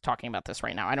gross talking about this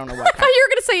right now. I don't know I what. thought you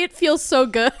were gonna say it feels so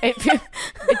good.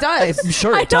 It does. I'm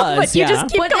sure I it know, does. but you yeah. just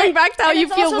keep But going then- back to how and you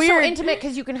it's feel also weird. so intimate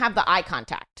because you can have the eye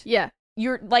contact. Yeah.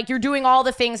 You're doing all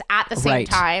the things at the same Right.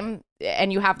 time,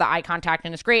 and you have the eye contact,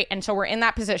 and it's great. And so we're in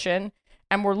that position,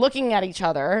 and we're looking at each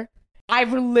other.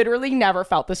 I've literally never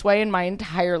felt this way in my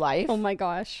entire life. Oh my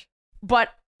gosh. But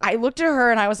I looked at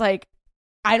her and I was like,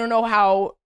 I don't know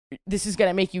how this is going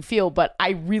to make you feel, but I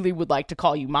really would like to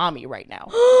call you mommy right now.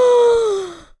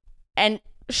 And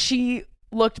she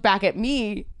looked back at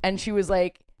me and she was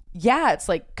like, yeah, it's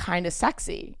like kind of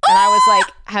sexy. And I was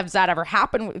like, has that ever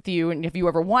happened with you? And have you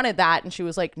ever wanted that? And she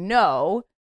was like, no.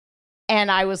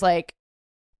 And I was like,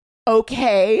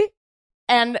 okay.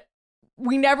 And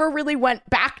we never really went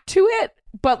back to it.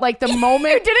 But like the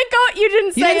moment You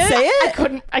didn't say You didn't say it?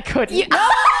 I couldn't.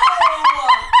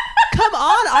 Come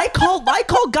on, I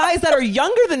call guys that are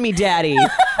younger than me daddy.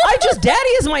 Daddy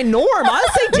is my norm. I'll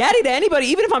say daddy to anybody,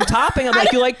 even if I'm topping. I'm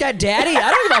like, you like that, daddy?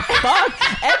 I don't give a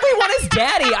fuck. Everyone is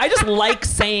daddy. I just like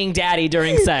saying daddy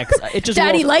during sex. It just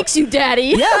Daddy rolls- likes you,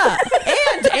 daddy. Yeah,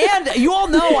 and you all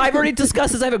know I've already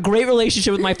discussed this. I have a great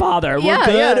relationship with my father. We're Yeah,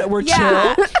 good. yeah. We're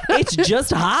Yeah. chill. It's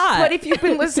just hot. But if you've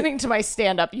been listening to my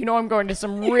stand-up, you know I'm going to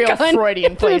some real Going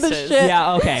Freudian through the places. shit.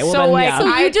 yeah, okay. Well, So, then, like, yeah. So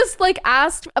I- you just like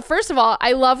asked. First of all,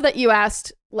 I love that you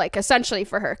asked like essentially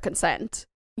for her consent.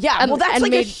 Yeah, And- well, that's and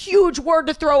like a made- huge word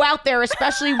to throw out there,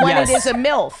 especially when Yes. it is a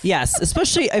MILF. Yes,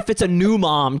 especially if it's a new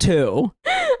mom too.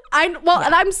 And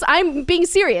I'm being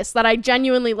serious that I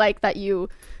genuinely like that you.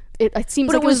 It seems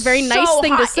But like it was a very nice so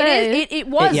thing to hot. say. It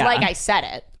was Yeah. like I said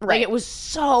it. Like Right. it was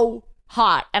so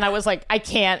hot, and I was like, I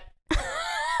can't.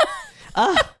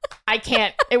 I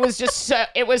can't. It was just.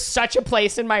 It was such a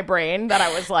place in my brain that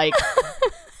I was like,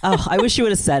 Oh, I wish you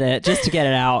would have said it just to get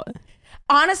it out.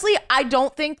 honestly, I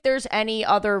don't think there's any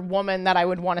other woman that I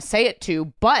would want to say it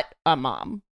to, but a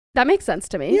mom. That makes sense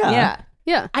to me. Yeah.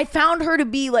 Yeah. I found her to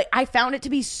be like. I found it to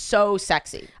be so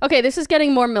sexy. Okay, this is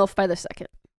getting more MILF by the second.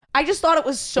 I just thought it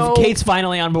was so. Kate's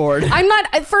finally on board. I'm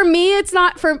not. For me, it's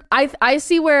not. For I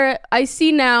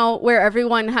see now where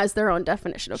everyone has their own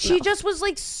definition of She MILF. just was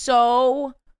like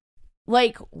so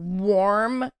like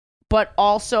warm but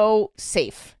also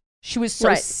safe. She was so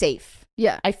Right. safe.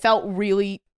 Yeah. I felt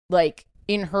really like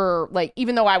in her, like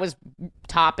even though I was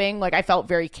topping, like I felt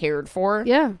very cared for.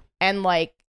 Yeah. And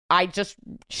like I just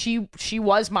she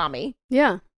was mommy.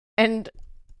 Yeah. And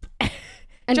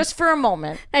And- just for a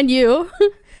moment, And you.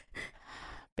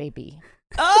 baby.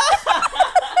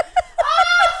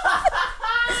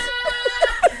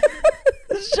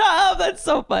 Shut up. That's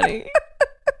so funny.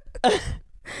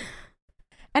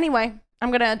 Anyway,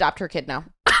 I'm gonna adopt her kid now.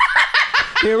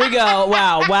 Here we go.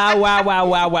 Wow.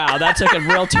 That took a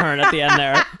real turn at the end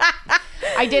there.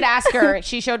 I did ask her.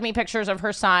 She showed me pictures of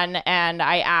her son, and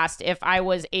I asked if I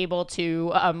was able to,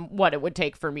 what it would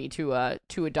take for me to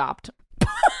adopt.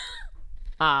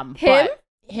 Him? but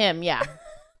him, yeah,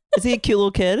 Is he a cute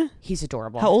little kid? he's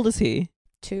adorable. How old is he?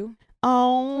 2?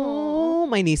 Oh,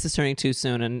 my niece is turning 2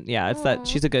 soon, and yeah, it's that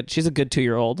she's a good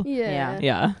 2-year-old. Yeah.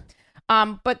 Yeah.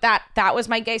 But that was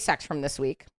my gay sex from this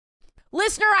week.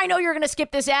 Listener, I know you're going to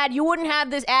skip this ad. You wouldn't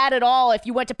have this ad at all if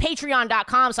you went to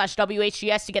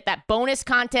patreon.com/WHGS to get that bonus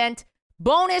content,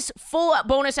 full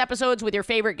bonus episodes with your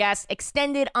favorite guests,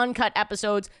 extended uncut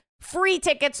episodes, free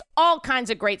tickets, all kinds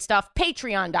of great stuff.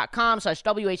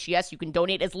 Patreon.com/WHGS. You can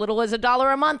donate as little as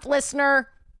 $1 a month, listener.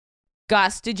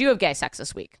 Gus, did you have gay sex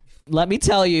this week? Let me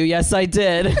tell you, yes, I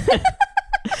did.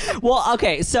 Well,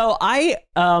 okay, so I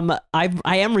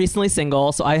am recently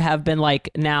single, so I have been like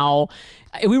now.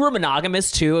 We were monogamous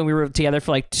too, and we were together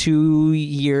for like 2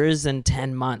 years and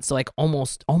 10 months, so like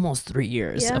almost 3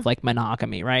 years Yeah. of like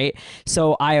monogamy, right?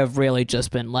 So I have really just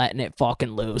been letting it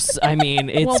fucking loose. I mean,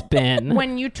 it's been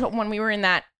When we were in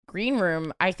that green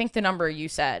room, I think the number you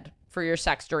said for your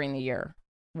sex during the year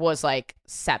was like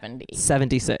 70.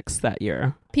 76 that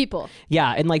year. People.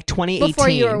 Yeah, in like 2018. Before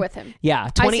you were with him. Yeah, I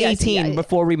 2018 see, yeah.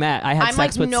 before we met. I had I'm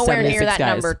sex like with nowhere 76 near that guys.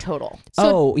 number total.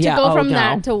 So yeah. to go from no.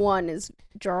 that to 1 is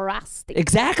drastic.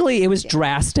 Exactly. It was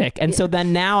drastic. And so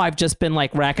then now I've just been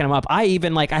like racking them up. I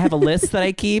even like, I have a list that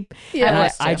I keep. Yeah.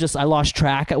 And List I lost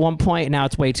track at one point. Now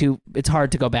it's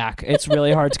hard to go back. It's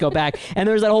really hard to go back. And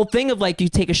there's that whole thing of like, you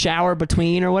take a shower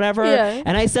between or whatever. Yeah.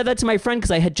 And I said that to my friend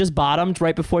because I had just bottomed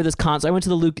right before this concert. I went to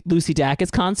the Lucy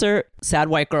Dacus concert, sad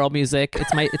white girl music.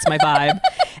 It's my vibe.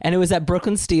 And it was at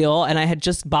Brooklyn Steel and I had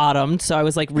just bottomed. So I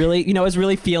was like really, I was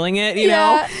really feeling it, you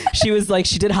know? She was like,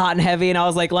 she did Hot and Heavy. And I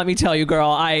was like, let me tell you, girl,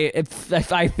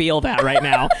 I feel that right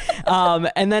now.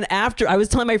 And then after I was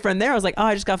telling my friend there, I was like, oh,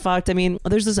 I just got fucked. I mean,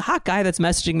 there's this hot guy that's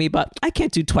messaging me, but I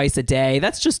can't do twice a day.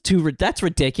 That's just that's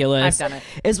ridiculous. I've done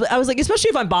it. I was like, especially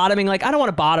if I'm bottoming, like, I don't want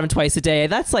to bottom twice a day.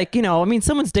 That's like, I mean,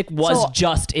 someone's dick was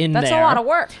just in That's there. a lot of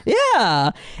work.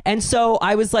 Yeah. And so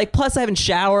I was like, plus I haven't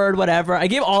showered, whatever. I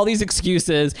gave all these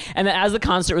excuses. And then as the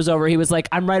concert was over, he was like,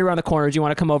 I'm right around the corner. Do you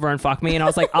want to come over and fuck me? And I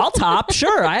was like, I'll top.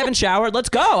 Sure. I haven't showered. Let's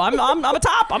go. I'm a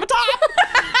top. I'm a top.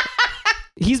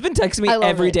 He's been texting me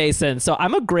every day since. So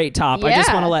I'm a great top. I just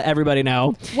Yeah. want to let everybody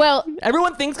know. Well,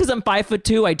 Everyone thinks because I'm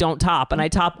 5'2", I don't top. And I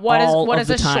top What all does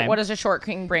of the time. what does a short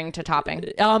king bring to topping?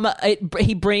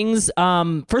 He brings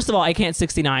first of all, I can't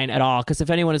 69 at all because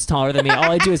if anyone is taller than me,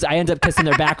 all I do is I end up kissing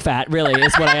their back fat, really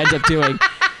is what I end up doing.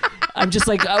 I'm just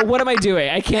like, what am I doing?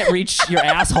 I can't reach your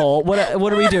asshole. What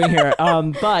are we doing here?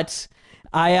 But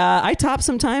I top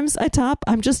sometimes. I top.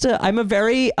 I'm a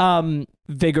very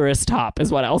vigorous top is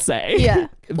what I'll say. yeah.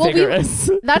 Well, Vigorous.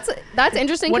 that's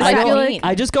interesting What because does I that feel mean? like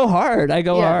I just go hard. I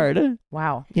go Yeah. hard.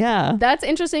 Wow. Yeah. that's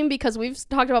interesting because we've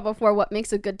talked about before what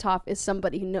makes a good top is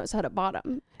somebody who knows how to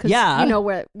bottom. 'Cause Yeah. you know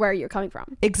where you're coming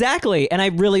from. Exactly. And I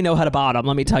really know how to bottom,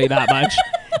 let me tell you that much.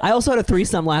 I also had a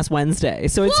threesome last Wednesday.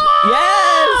 So it's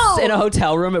yes, in a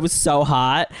hotel room. It was so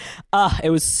hot. It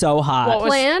was so hot. What was-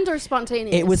 Planned or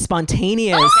spontaneous? It was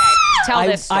spontaneous. Okay. Tell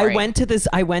this story. I went to this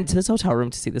hotel room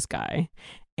to see this guy.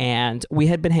 And we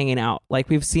had been hanging out. Like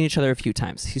we've seen each other a few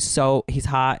times. He's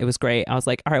hot. It was great. I was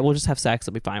like, all right, we'll just have sex.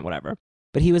 It'll be fine, whatever.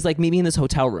 But he was like, meet me in this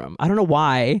hotel room. I don't know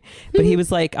why, but he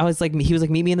was like,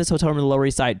 meet me in this hotel room in the Lower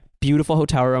East Side. Beautiful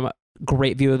hotel room,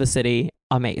 great view of the city,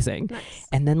 amazing. Nice.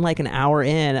 And then like an hour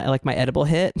in, like my edible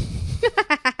hit.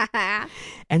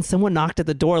 And someone knocked at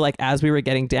the door like as we were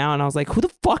getting down. I was like, who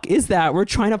the fuck is that? We're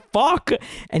trying to fuck.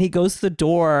 And he goes to the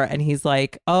door and he's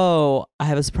like, oh, I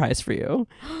have a surprise for you.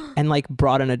 And like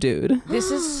brought in a dude.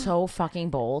 This is so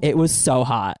fucking bold. It was so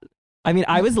hot. I mean,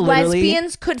 I was literally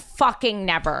Lesbians could fucking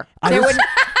never. I was-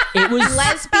 it was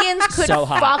Lesbians could so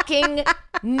hot. fucking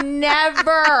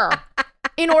never.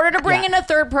 In order to bring in a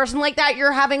third person like that,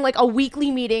 you're having like a weekly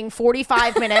meeting,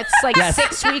 45 minutes, like Yes.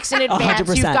 6 weeks in advance.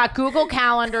 100%. You've got Google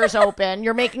calendars open.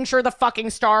 You're making sure the fucking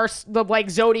stars, the like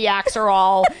zodiacs are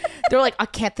all, they're like, I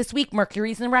can't this week.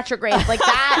 Mercury's in retrograde. Like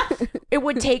that, it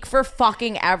would take for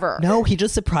fucking ever. No, he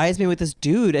just surprised me with this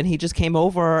dude and he just came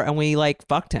over and we like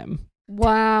fucked him.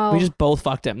 Wow. We just both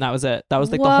fucked him. That was it. That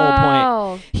was like the Wow. whole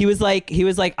point. He was like,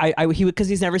 because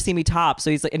he's never seen me top. So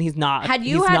he's like, and he's not, Had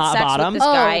you he's had not sex with bottom. this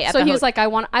guy at so the he was like, I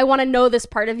want to know this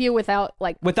part of you without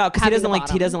like Without, because he having doesn't the like,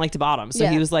 bottom. he doesn't like to bottom. So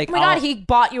Yeah. he was like, oh my God, he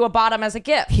bought you a bottom as a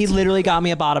gift. he literally got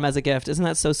me a bottom as a gift. Isn't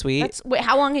that so sweet? Wait,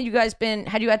 how long had you guys been,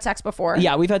 had you had sex before?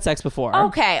 Yeah, we've had sex before.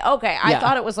 Okay. I Yeah.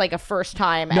 thought it was like a first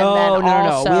time. No, and then no. We had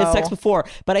also- sex before,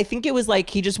 but I think it was like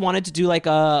he just wanted to do like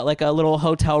a little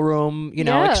hotel room,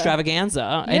 Yeah. extravaganza,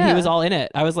 and Yeah. he was all in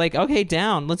it. I was like, okay,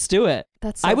 down, let's do it.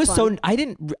 That's so I was fun. I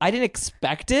didn't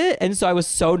expect it, and so I was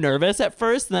so nervous at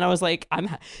first. And then I was like,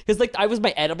 because like I was my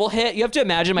edible hit. You have to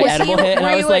imagine my Was edible he- hit, and were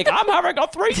I was you like, at I'm having a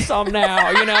threesome now,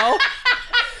 you know.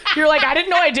 You're like, I didn't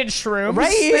know I did shrooms. Right?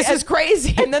 This is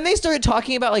crazy. And then they started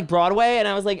talking about like Broadway, and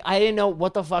I was like, I didn't know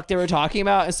what the fuck they were talking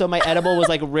about, and so my edible was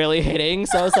like really hitting.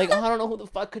 So I was like, oh, I don't know who the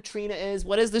fuck Katrina is.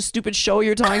 What is this stupid show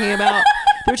you're talking about?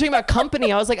 They were talking about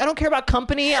Company. I was like, I don't care about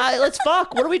Company. Let's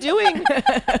fuck. What are we doing?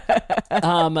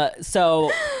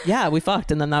 So yeah, we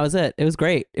fucked, and then that was it. It was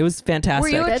great. It was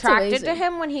fantastic. Were you That's attracted amazing. to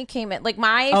him when he came in? Like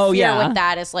my Oh, fear yeah. with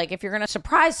that is like if you're gonna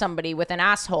surprise somebody with an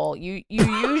asshole, you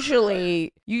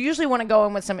usually want to go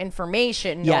in with some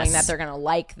information, knowing Yes. that they're gonna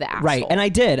like the asshole. Right, and I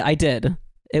did.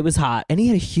 It was hot, and he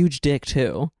had a huge dick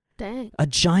too. Dang. A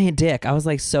giant dick. I was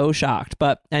like so shocked,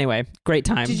 but anyway, great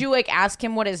time. Did you like ask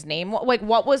him what his name was? Like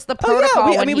what was the Oh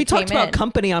protocol? yeah, when we he talked came about in?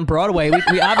 Company on Broadway.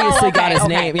 We obviously okay, got his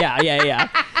okay. name.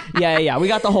 Yeah. We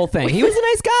got the whole thing. He was a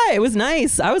nice guy. It was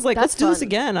nice. I was like, That's let's do this fun.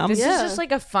 again. This Yeah. is just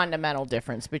like a fundamental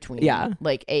difference between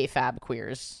like AFAB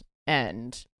queers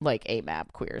and like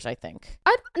AMAB queers, I think.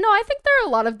 I think there are a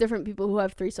lot of different people who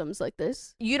have threesomes like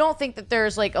this. You don't think that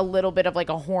there's like a little bit of like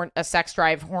a sex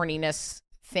drive horniness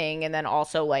thing, and then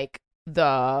also like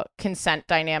the consent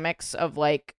dynamics of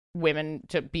like women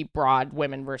to be broad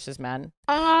women versus men?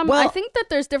 I think that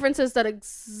there's differences that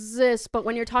exist, but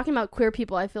when you're talking about queer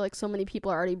people, I feel like so many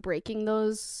people are already breaking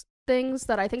those things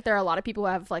that I think there are a lot of people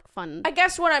who have like fun I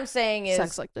guess what I'm saying is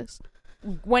sex like this.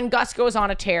 when Gus goes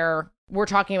on a tear, we're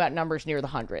talking about numbers near the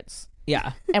hundreds.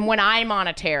 Yeah. And when I'm on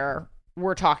a tear,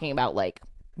 we're talking about like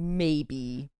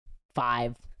maybe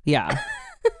 5. Yeah.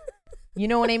 You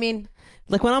know what I mean?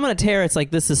 Like when I'm on a tear, it's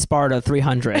like, this is Sparta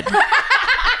 300.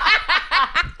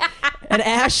 And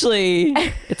Ashley,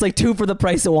 it's like 2 for the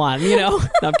price of 1, you know?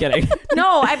 No, I'm kidding.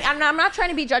 No, I'm not trying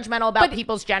to be judgmental about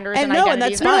people's genders and no, identities. and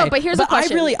that's No, fine. but here's the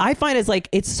question. I find it's like,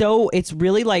 it's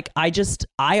really like,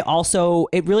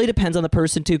 it really depends on the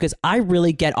person too, because I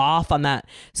really get off on that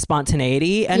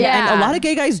spontaneity. And a lot of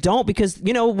gay guys don't, because,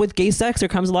 you know, with gay sex, there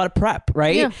comes a lot of prep,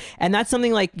 right? Yeah. And that's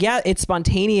something like, yeah, it's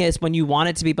spontaneous when you want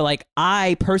it to be, but like,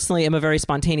 I personally am a very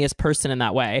spontaneous person in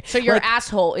that way. So your like,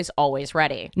 asshole is always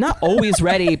ready. not always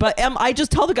ready, but I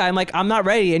just tell the guy, I'm like, I'm not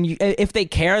ready. And if they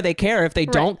care, they care. If they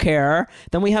don't care,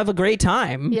 then we have a great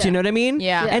time. Yeah. Do you know what I mean?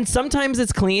 Yeah. And sometimes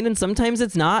it's clean and sometimes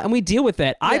it's not, and we deal with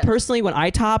it. I personally, when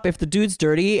I top, if the dude's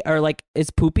dirty or like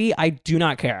is poopy, I do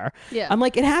not care. Yeah. I'm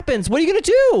like, it happens. What are you going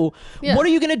to do? Yeah. What are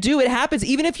you going to do? It happens.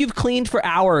 Even if you've cleaned for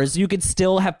hours, you could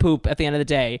still have poop at the end of the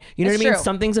day. You know That's what I mean? true.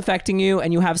 Something's affecting you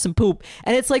and you have some poop.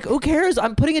 And it's like, who cares?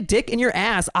 I'm putting a dick in your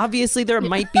ass. Obviously there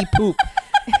might be poop.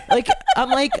 Like, I'm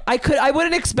like, I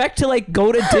wouldn't expect to like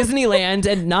go to Disneyland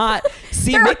and not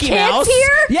see There are Mickey kids Mouse.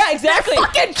 here? Yeah, exactly.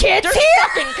 Fucking kids There's here?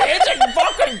 fucking kids in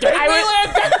fucking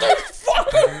Disneyland. Get these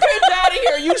fucking kids out of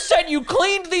here. You said you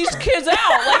cleaned these kids out.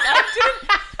 Like, I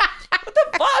didn't. What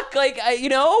the fuck? Like,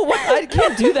 I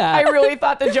can't do that. I really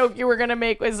thought the joke you were gonna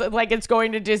make was like it's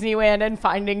going to Disneyland and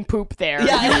finding poop there.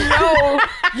 Yeah.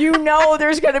 You know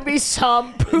there's gonna be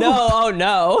some poop. No, oh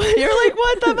no. You're like,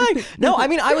 what the fuck? No, I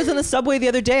mean, I was in the subway the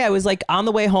other day. I was like on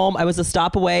the way home. I was a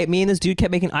stop away. Me and this dude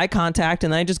kept making eye contact,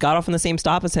 and then I just got off in the same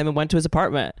stop as him and went to his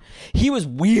apartment. He was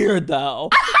weird, though.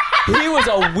 He was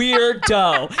a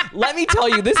weirdo. Let me tell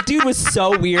you, this dude was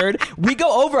so weird. We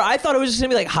go over. I thought it was just gonna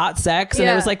be like hot sex, and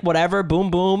it was like whatever, boom,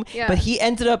 boom. Yeah. But he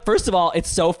ended up. First of all, it's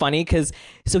so funny because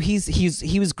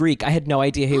he was Greek. I had no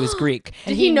idea he was Greek.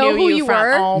 Did he know knew who you from-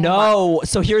 were? Oh, No.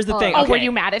 So here's the thing. Oh, Okay. were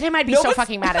you mad at him? I'd be No, so but-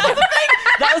 fucking mad at him.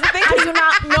 That was the thing. How do you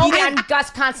not know He me? didn't- I'm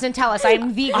Gus Constantellus.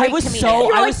 I'm the I Greek was comedian. so-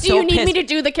 You're I like, was do you so need me pissed. to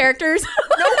do the characters?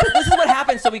 No, but this is what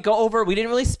happened. So we go over. We didn't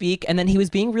really speak, and then he was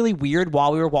being really weird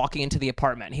while we were walking into the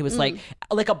apartment. He was like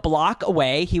a block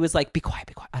away. He was like, "Be quiet,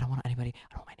 be quiet. I don't want anybody.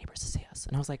 I don't want my neighbors to see us."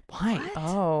 And I was like, "Why?"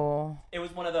 Oh. It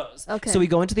was one of those. Okay. So we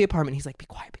go into the apartment. He's like, "Be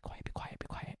quiet, be quiet, be quiet, be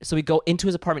quiet." So we go into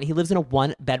his apartment. He lives in a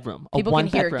 1-bedroom. People can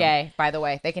hear gay, by the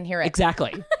way. They can hear it.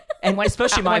 Exactly. And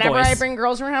especially my Whenever voice. I bring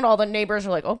girls around, all the neighbors are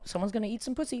like, "Oh, someone's gonna eat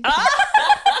some pussy."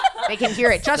 They can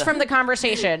hear it just from the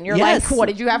conversation. You're Yes. like, "What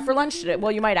did you have for lunch today?"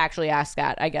 Well, you might actually ask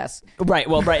that, I guess. Right.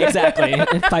 Well. Right. Exactly.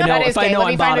 If I know. That is If I gay. know Let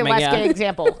me I'm find a bottoming. less Yeah. gay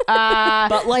example.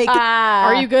 But like.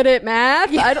 Are you good at math?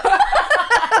 I don't-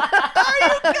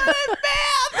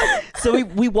 So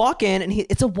we walk in, and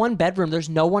it's a 1-bedroom. There's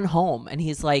no one home, and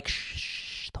he's like,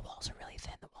 "Shh, the walls are really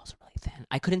thin. The walls are really thin."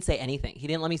 I couldn't say anything. He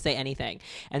didn't let me say anything,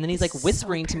 and then he's like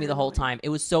whispering to me the whole time. It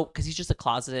was so because he's just a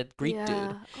closeted Greek Yeah.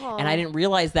 dude, Aw. and I didn't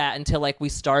realize that until like we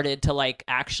started to like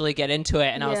actually get into it,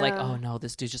 and I was like, Yeah. "Oh no,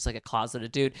 this dude's just like a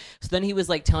closeted dude." So then he was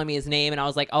like telling me his name, and I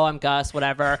was like, "Oh, I'm Gus,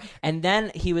 whatever." And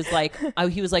then he was like, "Oh,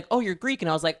 you're Greek,"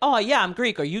 and I was like, "Oh yeah, I'm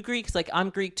Greek. Are you Greek?" He's like,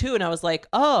 "I'm Greek too," and I was like,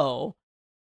 "Oh."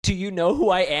 Do you know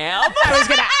who I am? I was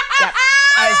gonna ask.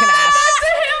 I said that.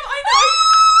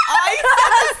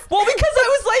 Well, because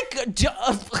I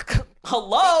was like,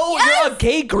 hello, you're a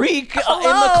gay Greek in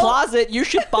the closet. You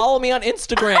should follow me on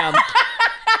Instagram.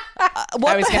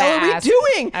 What I was the gonna hell are we ask.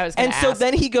 doing? I was gonna And so ask.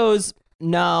 then he goes,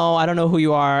 no, I don't know who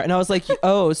you are. And I was like,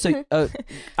 oh, so I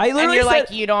literally And you're said,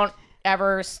 like, you don't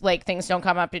ever like things don't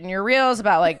come up in your reels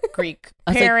about like Greek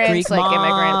I was parents, Greek like mom,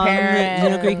 immigrant parents. You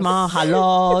know, Greek mom,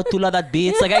 hello, tula that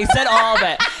beats. Like I said all of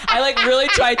it. I like really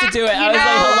tried to do it. I was like,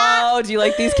 hello, do you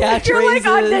like these catchphrases? You're like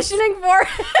auditioning for it.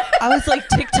 I was like,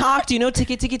 TikTok, do you know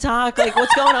Tiki Tiki Talk? Like,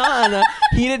 what's going on?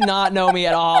 He did not know me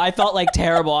at all. I felt like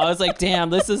terrible. I was like,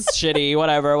 damn, this is shitty.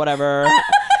 Whatever.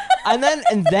 And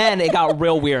then it got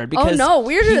real weird because no,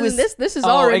 weirder he than was- this. This is it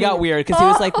already- got weird because he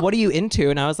was like, "What are you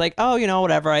into?" And I was like, "Oh, you know,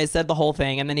 whatever." I said the whole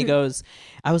thing, and then he goes,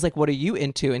 "I was like, what are you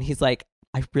into?" And he's like,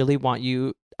 "I really want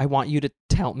you. I want you to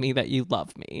tell me that you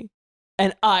love me."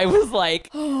 And I was like,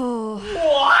 "What?"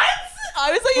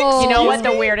 I was like, Oh. You know what "Excuse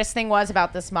the me?" weirdest thing was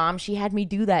about this mom? She had me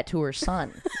do that to her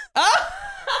son.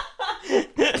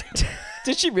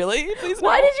 Did she really? Please no.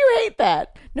 Why did you hate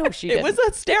that? No, she It didn't. was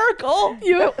hysterical.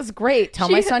 It was great. Tell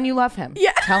She- my son you love him.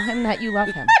 Yeah. Tell him that you love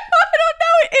him. I don't know.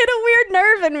 It hit a weird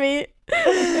nerve in me.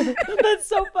 That's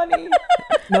so funny.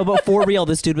 No, but for real,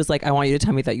 this dude was like, I want you to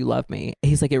tell me that you love me.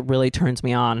 He's like, it really turns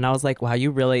me on. And I was like, wow,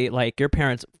 you really, like, your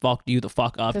parents fucked you the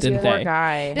fuck up, This didn't poor they?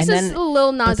 guy. This And is then- a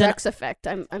Lil Nas then- X effect.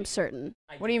 I'm certain.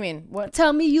 What do you mean? What?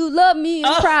 Tell me you love me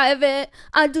in private.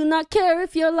 I do not care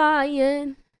if you're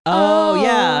lying. Oh,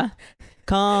 yeah.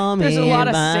 Call me There's a lot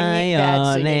of by singing, bad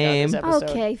your singing name. on this episode.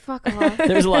 Okay, fuck off.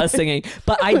 There's a lot of singing,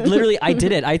 but I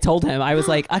did it. I told him, I was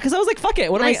like, because I was like, fuck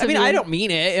it. What am Nice I of mean, you. I don't mean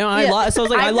it. You know, Yeah. so I was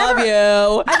like, I love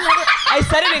you. I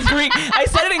said it in Greek. I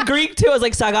said it in Greek too. I was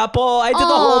like, Sagapo. I did the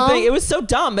whole Aw. thing. It was so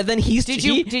dumb. But then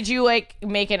Did you like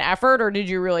make an effort, or did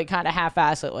you really kind of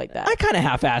half-ass it like that? I kind of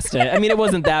half-assed it. I mean, it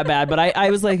wasn't that bad, but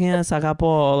I was like, yeah,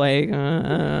 Sagapo.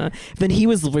 Like, Then he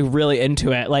was really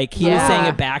into it. Like, he was Yeah. saying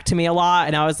it back to me a lot,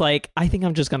 and I was like, I think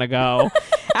I'm just gonna go.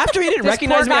 After he didn't This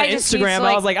recognize poor me on guy just needs Instagram, to,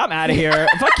 I was like, I'm out of here.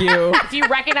 Fuck you. If you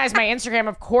recognize my Instagram,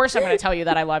 of course I'm going to tell you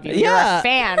that I love you. You're Yeah. a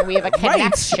fan. We have a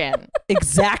connection.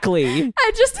 Exactly.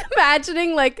 I'm just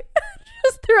imagining, like,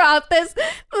 just throughout this,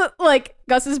 like,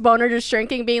 Gus's boner just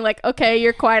shrinking, being like, okay,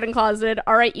 you're quiet and closeted.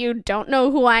 All right, you don't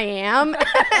know who I am.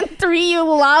 And 3, you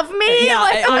love me. Yeah,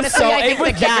 Like, it was honestly, so. I It think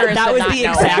was the kicker is that to was not the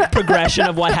know. exact progression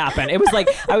of what happened. It was like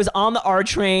I was on the R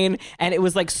train, and it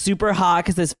was like super hot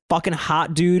because this fucking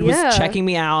hot dude was Yeah. checking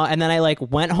me out, and then I like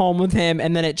went home with him,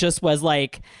 and then it just was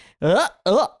like, It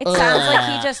sounds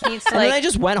like he just needs to And then I like.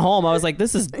 just went home. I was like,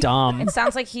 this is dumb. It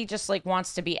sounds like he just like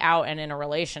wants to be out and in a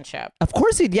relationship. Of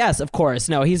course yes, of course.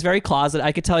 No, he's very closeted.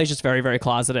 I could tell he's just very, very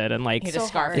closeted, and like He had a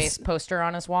Scarface poster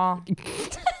on his wall.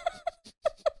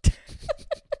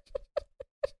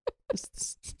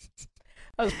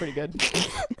 That was pretty good.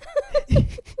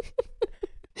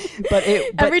 but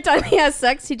Every time he has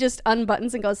sex, he just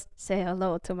unbuttons and goes, say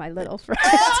hello to my little friend.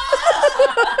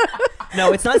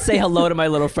 no, it's not say hello to my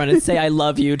little friend. It's say I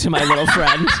love you to my little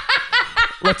friend.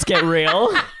 Let's get real.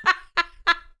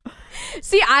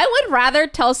 See, I would rather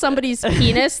tell somebody's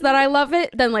penis that I love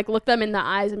it than like look them in the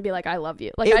eyes and be like, I love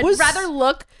you. Like, I'd rather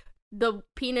look the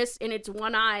penis in its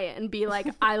one eye and be like,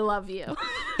 I love you.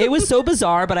 It was so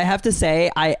bizarre, but I have to say,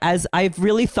 I've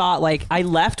really thought, like, I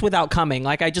left without coming.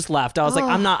 Like, I just left. I was like,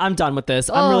 I'm done with this.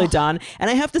 I'm really done. And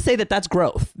I have to say that's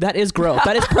growth. That is growth.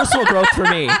 That is personal growth for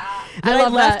me. And I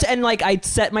love left that. and like I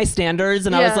set my standards,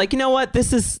 and I Yeah. was like, you know what?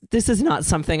 This is not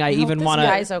something I even this want to.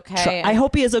 guy's okay. I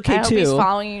hope he is okay I hope too. he's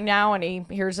following you now and he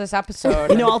hears this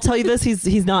episode. You know, I'll tell you this: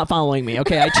 he's not following me.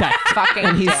 Okay, I checked, Fucking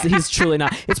and dick. he's truly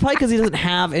not. It's probably because he doesn't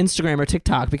have Instagram or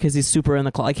TikTok because he's super in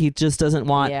the cloud. Like he just doesn't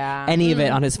want Yeah. any of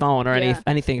it on his phone or Yeah.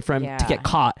 anything for him to Yeah. get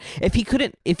caught. If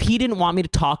he didn't want me to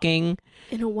talking.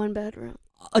 In a 1-bedroom.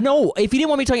 No, if he didn't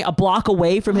want me talking a block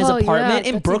away from his Oh, yeah, apartment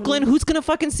in that's Brooklyn, even- who's gonna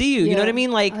fucking see you? You know Yeah. what I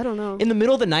mean? Like, I don't know. in the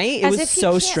middle of the night, it As was if you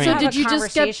so can't strange. have So did a you just get-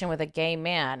 conversation with a gay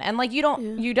man, and like you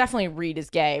definitely read as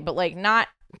gay, but like not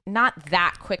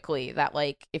that quickly. That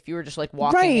like if you were just like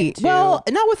walking Right. into Well,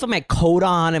 not with my coat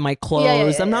on and my clothes.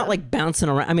 yeah, I'm not yeah. like bouncing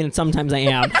around. I mean, sometimes I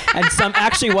am.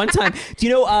 And one time, do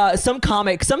you know, some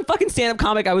fucking stand-up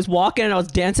comic, I was walking and I was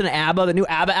dancing to ABBA, the new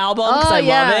ABBA album, because Oh, I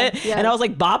yeah, love it. yeah. And I was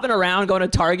like bopping around going to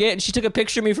Target, and she took a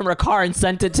picture of me from her car and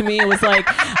sent it to me. It was like,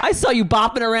 I saw you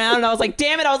bopping around, and I was like,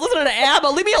 damn it, I was listening to ABBA.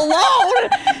 Leave me alone.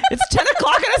 It's 10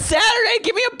 o'clock on a Saturday.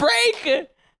 Give me a break.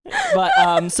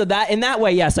 But so that in that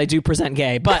way, yes, I do present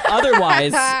gay, but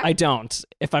otherwise I don't.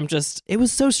 If I'm just, it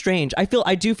was so strange. I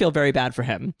do feel very bad for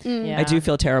him. Yeah. I do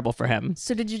feel terrible for him.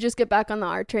 So did you just get back on the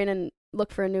R train and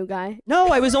look for a new guy? No,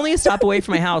 I was only a stop away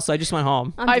from my house, so I just went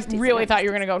home. I'm I just teasing really it. thought you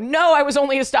were gonna go. No, I was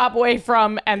only a stop away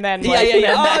from, and then like, Yeah.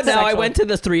 then Oh that's no, I sexual. went to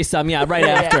the threesome. Yeah, right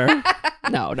after.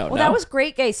 No. Well, that was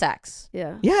great gay sex.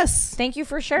 Yeah. yes. Thank you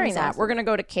for sharing That's that. awesome. We're gonna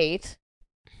go to Kate.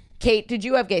 Kate, did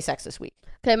you have gay sex this week?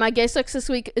 Okay, my gay sex this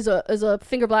week is a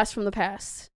finger blast from the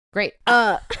past. Great.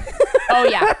 Uh, Oh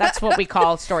yeah, that's what we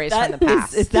call stories from the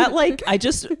past. Is that like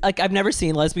I've never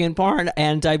seen lesbian porn,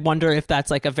 and I wonder if that's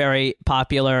like a very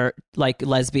popular like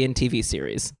lesbian TV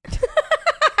series.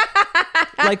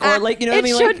 Or like you know what I it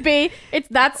mean? should Like, be. It's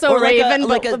that's so or like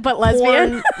Raven, but lesbian.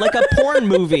 porn, like a porn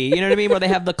movie. You know what I mean? Where they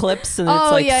have the clips and it's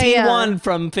Oh, like yeah, scene yeah. 1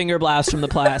 from Finger Blast from the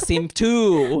Past, scene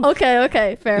 2. Okay,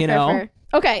 fair, You fair, know? fair.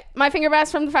 Okay, my finger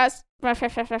blast from the past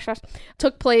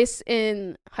took place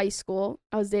in high school.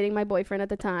 I was dating my boyfriend at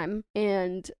the time,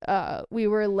 and we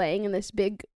were laying in this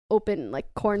big open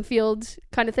like cornfield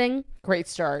kind of thing, Great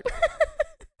start.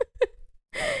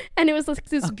 and it was like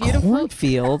this beautiful.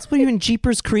 Cornfields? What are you in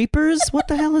Jeepers Creepers? What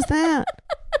the hell is that?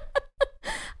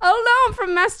 Oh no, I'm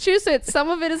from Massachusetts. Some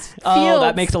of it is fields. Oh,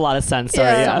 that makes a lot of sense. Sorry,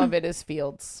 Yeah. yeah. Some of it is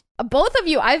fields. both of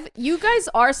you guys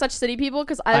are such city people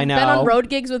because I've been know. on road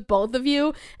gigs with both of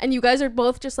you, and you guys are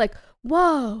both just like,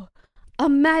 whoa, a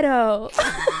meadow.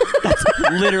 That's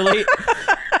literally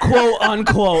quote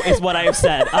unquote is what I have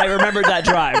said. I remember that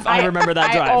drive. I remember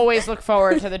that drive. I always look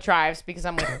forward to the drives because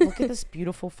I'm like, look at this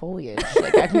beautiful foliage.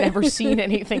 Like, I've never seen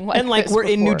anything like this. And like we're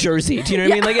in New before. Jersey. Do you know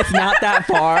what I mean? Like it's not that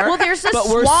far. Well, there's this but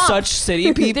we're swamp. such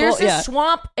city people. There's this yeah.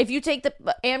 swamp. If you take the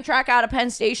Amtrak out of Penn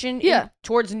Station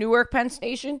towards Newark Penn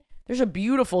Station, there's a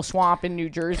beautiful swamp in New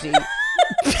Jersey.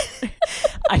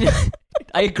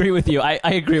 I agree with you. I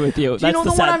agree with you. Do you That's know the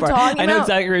the sad one I'm part. talking I know about?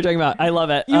 exactly what you're talking about. I love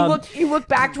it. You look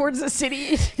back towards the city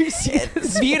and you see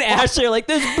this. Me and Ashley are like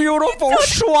this beautiful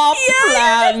swamp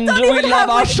land. We love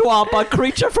our swamp, a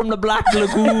creature from the Black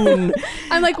Lagoon.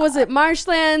 I'm like, was it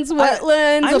marshlands,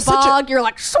 wetlands, I'm a such a- bog? You're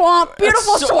like, swamp,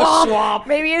 beautiful swamp.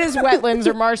 Maybe it is wetlands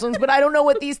or marshlands, but I don't know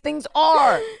what these things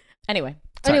are. Anyway.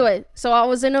 Sorry. Anyway, so I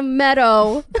was in a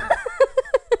meadow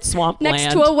Swamp next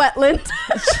land. to a wetland.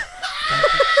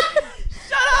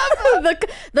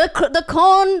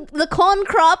 The corn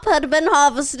crop had been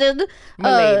harvested.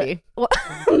 Milady.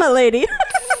 My lady.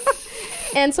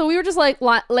 And so we were just like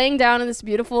laying down in this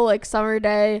beautiful like summer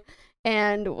day,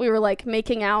 and we were like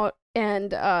making out,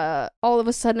 and all of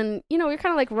a sudden, you know, we were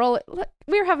kind of like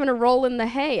we were having a roll in the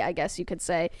hay, I guess you could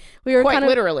say. We were Quite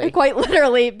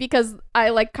literally, because I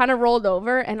like kind of rolled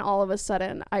over, and all of a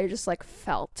sudden I just like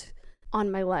felt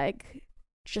on my leg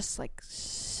just like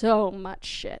so much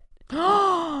shit.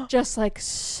 Just like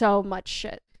so much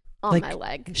shit on Like my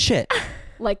leg. Shit.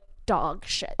 Like dog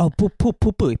shit. Oh,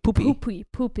 poopy.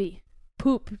 Poopy.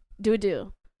 Poop.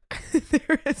 Doo-doo.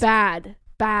 Bad.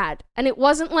 And it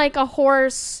wasn't like a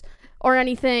horse or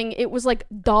anything. It was like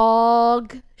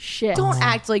dog shit. Don't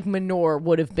act like manure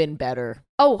would have been better.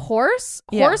 Oh, horse?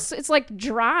 Yeah. Horse, it's like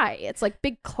dry. It's like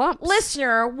big clumps.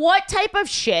 Listener, what type of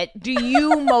shit do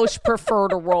you most prefer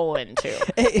to roll into?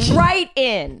 Write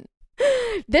in.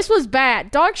 This was bad.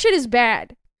 Dog shit is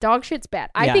bad. Dog shit's bad.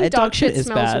 I Yeah, think dog dog shit shit is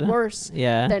smells bad. worse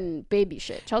Yeah. than baby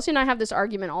shit. Chelsea and I have this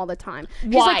argument all the time.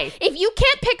 She's Why? like, if you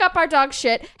can't pick up our dog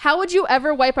shit, how would you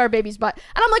ever wipe our baby's butt?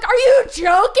 And I'm like, are you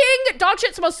joking? Dog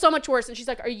shit smells so much worse. And she's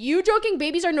like, are you joking?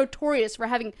 Babies are notorious for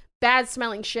having bad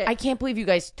smelling shit. I can't believe you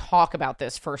guys talk about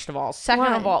this, first of all. Second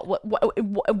Why? of all,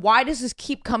 why does this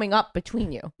keep coming up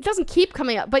between you? It doesn't keep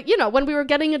coming up. But, you know, when we were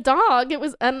getting a dog, it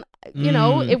was, you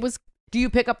know, it was, Do you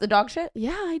pick up the dog shit?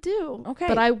 yeah, I do. Okay.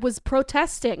 But I was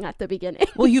protesting at the beginning.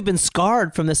 Well, you've been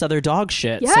scarred from this other dog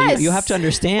shit. So Yes. you have to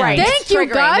understand. Right. Thank It's you,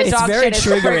 triggering. guys. The It's dog very shit is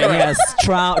triggering. Yes.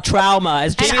 Trauma.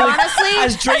 As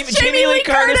Jamie, Jamie Lee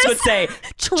Curtis would say,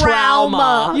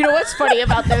 trauma. You know what's funny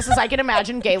about this is I can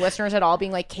imagine gay listeners at all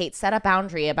being like, Kate set a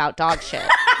boundary about dog shit.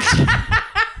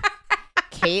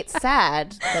 Kate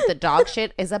said that the dog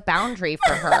shit is a boundary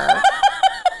for her.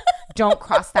 Don't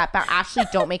cross that boundary. Ashley,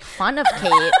 don't make fun of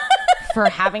Kate for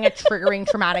having a triggering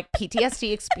traumatic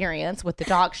PTSD experience with the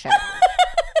dog shit.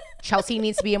 Chelsea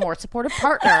needs to be a more supportive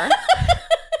partner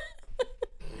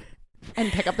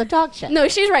and pick up the dog shit. No,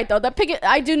 she's right though.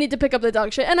 I do need to pick up the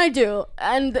dog shit, and I do,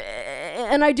 and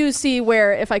I do see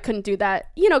where if I couldn't do that,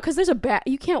 you know, because there's a bag.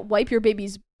 You can't wipe your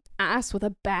baby's ass with a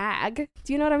bag.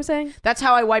 Do you know what I'm saying? That's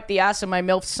how I wipe the ass of my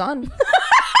MILF son.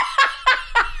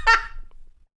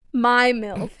 My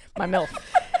MILF. My MILF.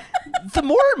 The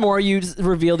more and more you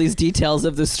reveal these details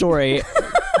of the story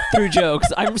through jokes,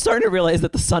 I'm starting to realize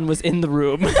that the son was in the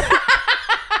room.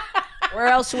 Where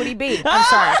else would he be?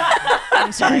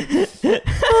 I'm sorry.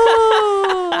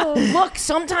 Look,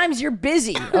 sometimes you're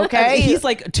busy, okay? He's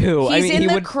like 2. He's I mean, in he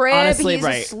the would crib. honestly, He's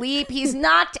right. asleep. He's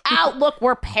knocked out. Look,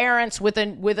 we're parents with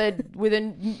a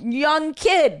young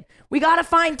kid. We gotta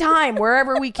find time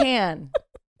wherever we can.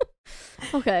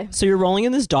 Okay. So you're rolling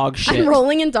in this dog shit. I'm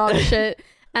rolling in dog shit,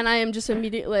 and I am just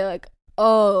immediately like,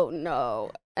 oh no.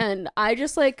 And I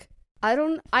just like,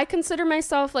 I consider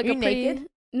myself like Are a you pretty... naked?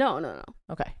 No.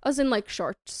 Okay. I was in like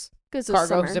shorts. Because it was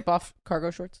Cargo summer. zip off cargo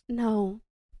shorts. No.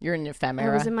 You're in your femme I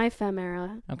era. was in my femme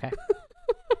era. Okay.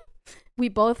 We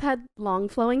both had long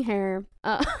flowing hair.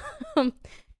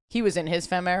 He was in his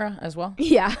femme era as well.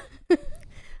 Yeah.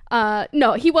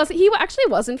 No, he actually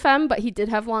wasn't femme, but he did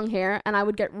have long hair, and I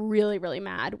would get really, really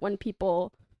mad when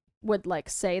people would like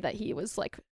say that he was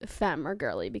like femme or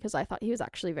girly, because I thought he was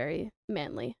actually very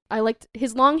manly. I liked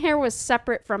his long hair was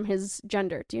separate from his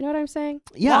gender. Do you know what I'm saying?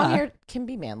 Yeah. Long hair can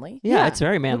be manly. Yeah, Yeah. it's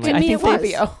very manly. at I me, think it was.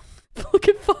 Fabio. Look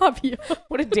at Fabio.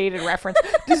 What a dated reference.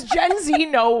 Does Gen Z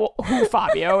know who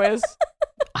Fabio is?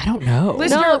 I don't know.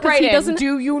 Listener, No, 'cause right he in. doesn't-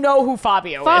 Do you know who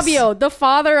Fabio is? Fabio, the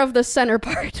father of the center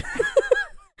part.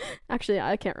 Actually,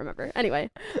 I can't remember. Anyway,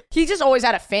 He just always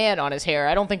had a fan on his hair.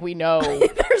 I don't think we know.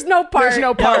 there's no part. There's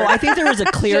no part. No, I think there was a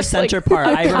clear Just like center part.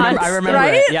 I remember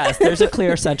right? it. Yes, there's a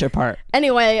clear center part.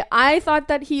 Anyway, I thought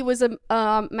that he was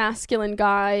a masculine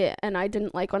guy, and I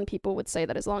didn't like when people would say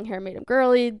that his long hair made him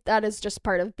girly. That is just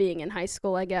part of being in high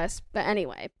school, I guess. But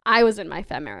anyway, I was in my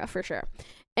femme era for sure.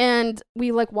 And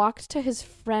we like walked to his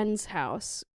friend's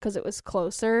house because it was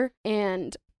closer.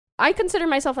 And I consider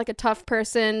myself like a tough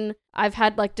person. I've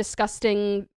had like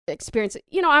disgusting experiences.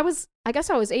 You know, I guess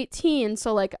I was 18.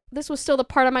 So like this was still the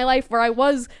part of my life where I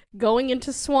was going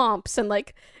into swamps and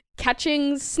like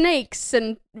catching snakes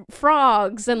and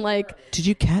frogs and like, Did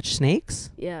you catch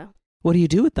snakes? yeah. What do you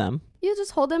do with them? You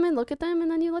just hold them and look at them and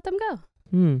then you let them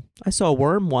go. I saw a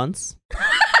worm once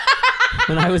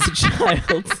when I was a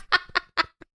child.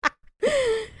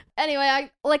 Anyway,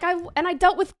 I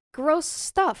dealt with gross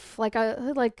stuff.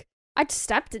 I'd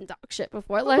stepped in dog shit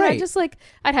before. Like Right.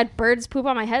 I'd had birds poop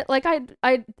on my head. Like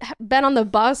I'd been on the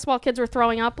bus while kids were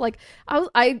throwing up. Like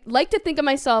I like to think of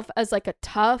myself as like a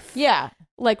tough, Yeah.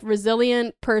 like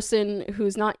resilient person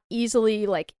who's not easily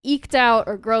like eked out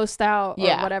or grossed out or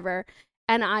Yeah. whatever.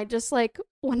 And I just like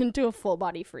went into a full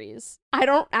body freeze. I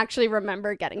don't actually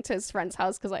remember getting to his friend's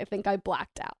house because I think I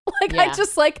blacked out. Yeah.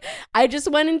 I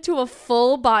just went into a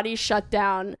full body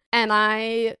shutdown and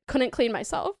I couldn't clean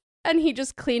myself. And he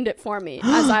just cleaned it for me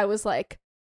as I was like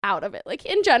out of it. Like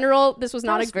in general, this was That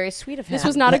not was a very sweet of him. this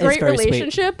was not a That is great very sweet.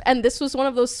 relationship. And this was one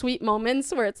of those sweet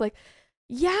moments where it's like,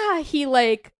 yeah, he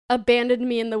like abandoned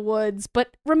me in the woods.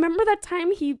 But remember that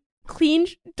time he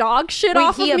cleaned dog shit Wait,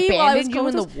 off he of me while I was abandoned you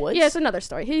in comatose? the woods? Yeah, it's another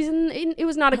story. It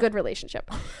was not a good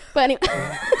relationship. But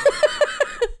anyway.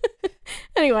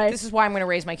 Anyway. This is why I'm going to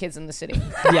raise my kids in the city.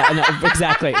 Yeah, no,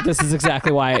 exactly. This is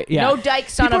exactly why. Yeah. No dyke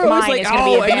son People of are always mine is going to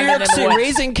be in New abandoned York in the City, woods.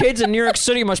 raising kids in New York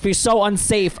City must be so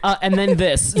unsafe. And then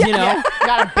this, you know?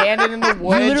 Got abandoned in the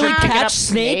woods. literally you're picking catch up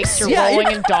snakes. You're Yeah,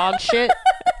 rolling in dog shit.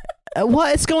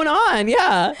 What's going on?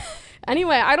 Yeah.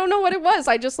 Anyway, I don't know what it was.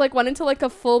 I just like went into like a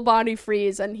full body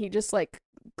freeze and he just like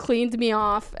cleaned me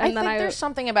off. And I think there's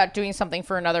something about doing something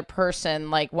for another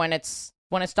person, like when it's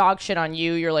dog shit on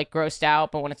you, you're like grossed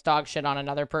out, but when it's dog shit on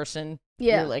another person,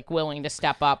 Yeah. you're like willing to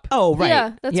step up. Oh, right.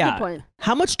 Yeah, that's a good point.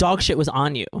 How much dog shit was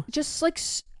on you? just like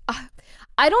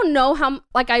I don't know how,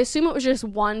 like I assume it was just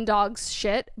one dog's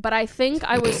shit, but I think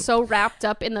I was so wrapped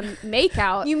up in the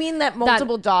makeout. You mean that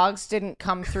multiple dogs didn't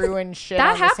come through and shit?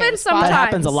 That on the same happens spot? sometimes. That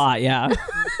happens a lot, yeah.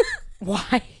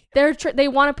 Why? They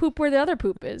want to poop where the other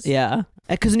poop is. Yeah.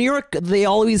 Because in New York, they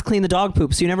always clean the dog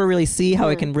poop, so you never really see how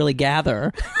it can really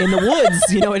gather. In the woods,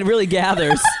 it really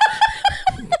gathers.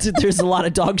 There's a lot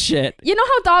of dog shit. You know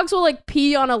how dogs will like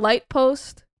pee on a light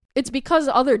post? It's because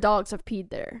other dogs have peed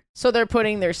there. So they're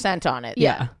putting their scent on it.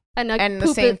 Yeah. And, like, And the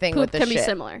poop same thing poop with the can be shit.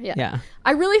 similar. Yeah. Yeah.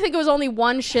 I really think it was only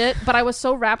one shit, but I was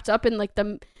so wrapped up in like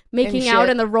the making shit. out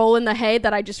and the roll in the hay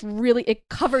that I just really it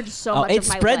covered so much It of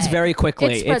my spreads leg. very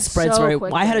quickly. It spreads so very.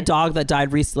 quickly. I had a dog that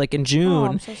died recently, like in June. Oh,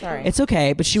 I'm so sorry. It's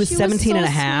okay, but she was She was 17 and a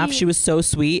so half. sweet. She was so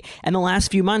sweet. And the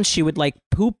last few months, she would like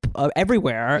poop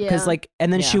everywhere because Yeah.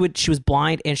 and then Yeah. she was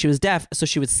blind and she was deaf, so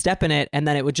she would step in it and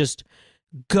then it would just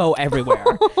go everywhere.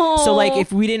 So like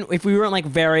if we weren't like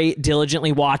very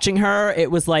diligently watching her, it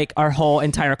was like our whole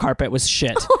entire carpet was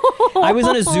shit. I was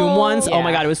on a Zoom once. Oh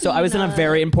my Yeah. God, it was so I was in a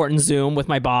very important Zoom with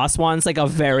my boss once, like a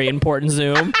very important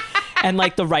Zoom. And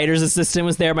like the writer's assistant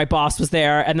was there, my boss was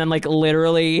there, and then like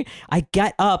literally I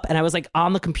get up and I was like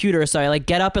on the computer, so I like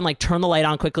get up and like turn the light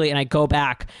on quickly and I go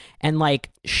back and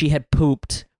like she had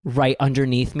pooped right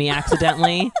underneath me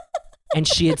accidentally. And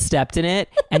she had stepped in it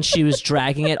and she was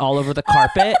dragging it all over the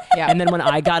carpet. Yeah. And then when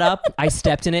I got up, I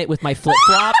stepped in it with my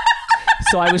flip-flop.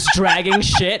 So I was dragging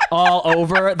shit all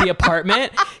over the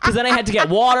apartment because then I had to get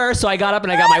water. So I got up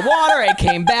and I got my water. I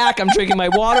came back. I'm drinking my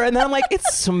water. And then I'm like, it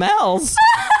smells.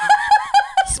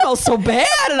 It smells so bad.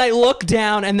 And I look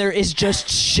down and there is just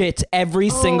shit every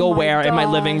single my where in my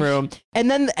living gosh. room. And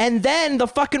then the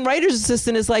fucking writer's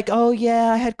assistant is like, oh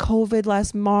yeah, I had COVID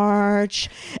last March.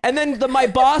 And then my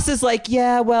boss is like,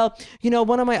 yeah, well,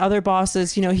 one of my other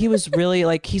bosses, he was really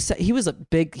like, he said he was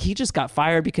he just got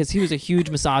fired because he was a huge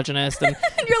misogynist and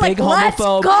you're big like, "Let's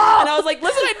homophobe. go." And I was like,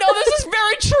 listen, I know this is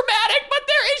very traumatic, but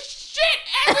there is shit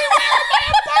everywhere in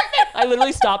my apartment. I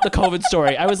literally stopped the COVID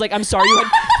story. I was like, I'm sorry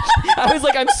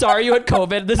you had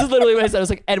COVID. This is literally what I said. I was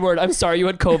like, Edward, I'm sorry you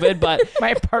had COVID, but My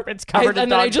apartment's covered in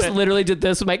and then dog I just shit. literally did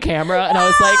this with my camera and I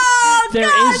was like,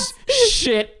 there is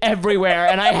shit everywhere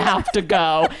and I have to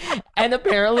go. And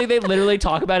apparently they literally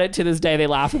talk about it to this day. They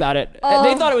laugh about it. They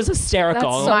thought it was hysterical.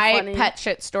 that's so My funny. pet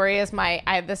shit story is I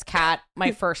have this cat,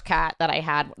 my first cat that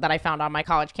I found on my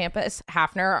college campus,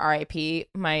 Hafner, R.I.P.,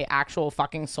 my actual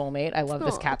fucking soulmate. I love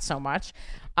this cat so much.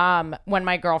 When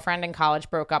my girlfriend in college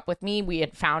broke up with me, we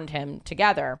had found him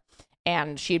together,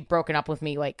 and she had broken up with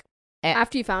me like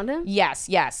After you found him?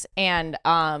 yes. And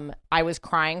I was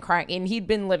crying, and he'd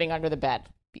been living under the bed.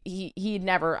 He'd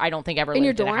never, I don't think, ever In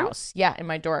your lived in a dorm? house. Yeah, in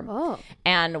my dorm. Oh.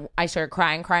 And I started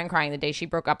crying the day she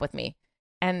broke up with me.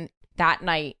 And that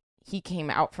night, he came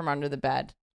out from under the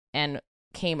bed and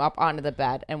came up onto the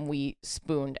bed, and we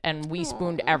spooned. And we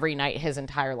spooned every night his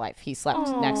entire life. He slept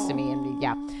next to me, and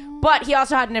yeah. But he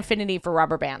also had an affinity for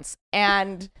rubber bands.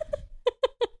 And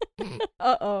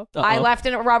I left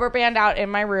a rubber band out in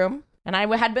my room, and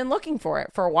I had been looking for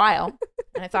it for a while.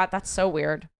 And I thought, that's so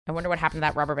weird. I wonder what happened to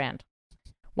that rubber band.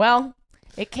 Well,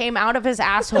 it came out of his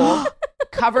asshole,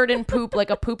 covered in poop like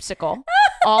a poopsicle,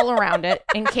 all around it,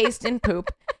 encased in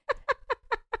poop.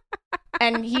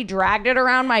 And he dragged it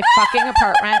around my fucking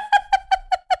apartment.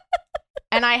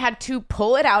 And I had to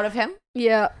pull it out of him.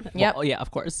 Yeah. Yep. Oh, yeah,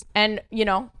 of course. And,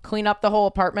 clean up the whole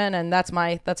apartment. And that's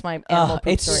my animal poop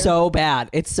It's story. so bad.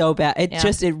 It's so bad. It Yeah.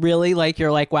 just, it really, like,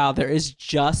 you're like, wow, there is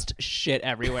just shit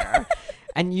everywhere.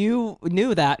 And you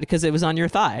knew that because it was on your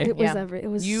thigh. It was Yeah. it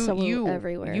was you, so you,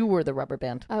 everywhere. You were the rubber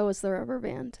band. I was the rubber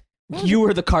band. You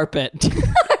were the carpet.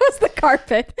 I was the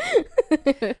carpet.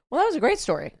 Well, that was a great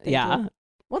story. Yeah.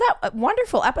 Well, that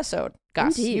wonderful episode,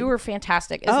 Gus. Indeed. You were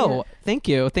fantastic. Isn't Oh, it? thank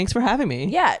you. Thanks for having me.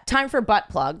 Yeah. Time for butt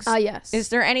plugs. Yes. Is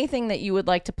there anything that you would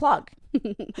like to plug?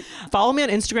 Follow me on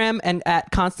Instagram and at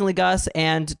Constantly Gus,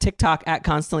 and TikTok at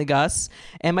Constantly Gus.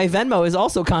 And my Venmo is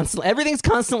also constantly. Everything's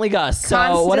Constantly Gus.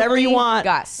 So whatever you Constantly want,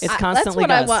 Gus. it's That's Constantly what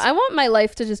Gus. I want. I want my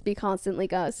life to just be constantly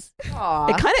Gus. Aw.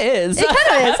 It kind of is. It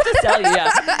kind of is. To tell you,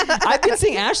 yeah. I've been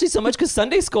seeing Ashley so much because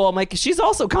Sunday school. I'm like, she's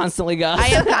also constantly Gus. I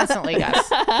am constantly Gus.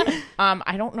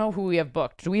 I don't know who we have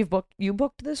booked. Do we have booked? You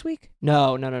booked this week?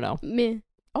 No. Me.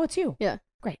 Oh, it's you. Yeah.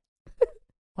 Great.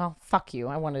 Well, fuck you.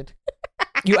 I wanted.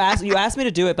 You asked me to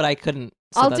do it, but I couldn't.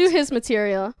 So I'll do that's- his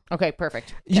material. Okay,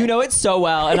 perfect. You know it so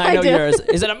well, and I I know do. yours.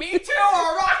 Is it a me too or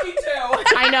a Rocky too?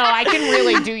 I know. I can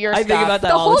really do your I stuff. think about that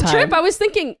The all whole the time. trip I was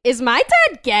thinking, is my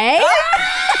dad gay?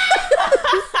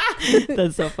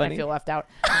 That's so I funny. feel left out.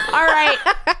 All right.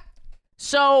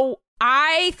 So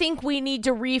I think we need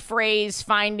to rephrase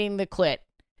finding the clit.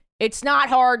 It's not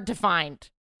hard to find.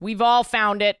 We've all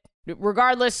found it,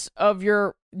 regardless of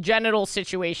your genital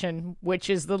situation, which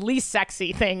is the least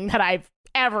sexy thing that I've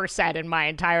ever said in my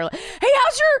entire life. Hey,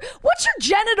 what's your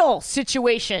genital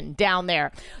situation down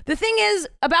there? The thing is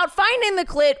about finding the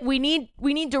clit, we need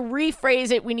to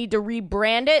rephrase it. We need to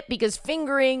rebrand it, because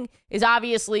fingering is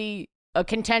obviously a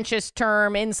contentious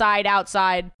term, inside,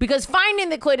 outside, because finding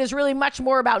the clit is really much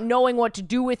more about knowing what to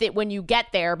do with it when you get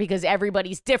there, because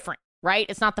everybody's different, right?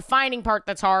 It's not the finding part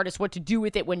that's hard, it's what to do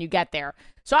with it when you get there.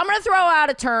 So I'm going to throw out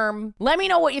a term. Let me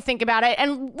know what you think about it.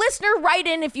 And listener, write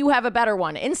in if you have a better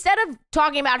one. Instead of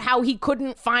talking about how he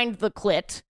couldn't find the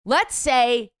clit, let's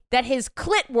say that his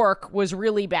clit work was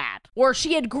really bad, or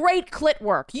she had great clit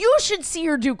work. You should see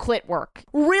her do clit work.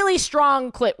 Really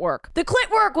strong clit work. The clit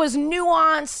work was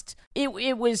nuanced.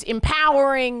 It was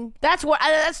empowering. That's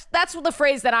the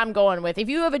phrase that I'm going with. If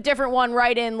you have a different one,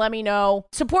 write in, let me know.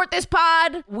 Support this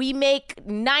pod. We make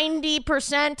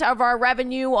 90% of our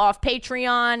revenue off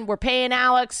Patreon. We're paying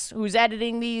Alex, who's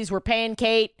editing these. We're paying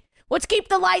Kate. Let's keep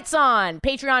the lights on.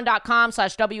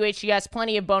 Patreon.com/WHGS.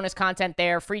 Plenty of bonus content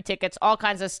there. Free tickets, all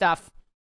kinds of stuff.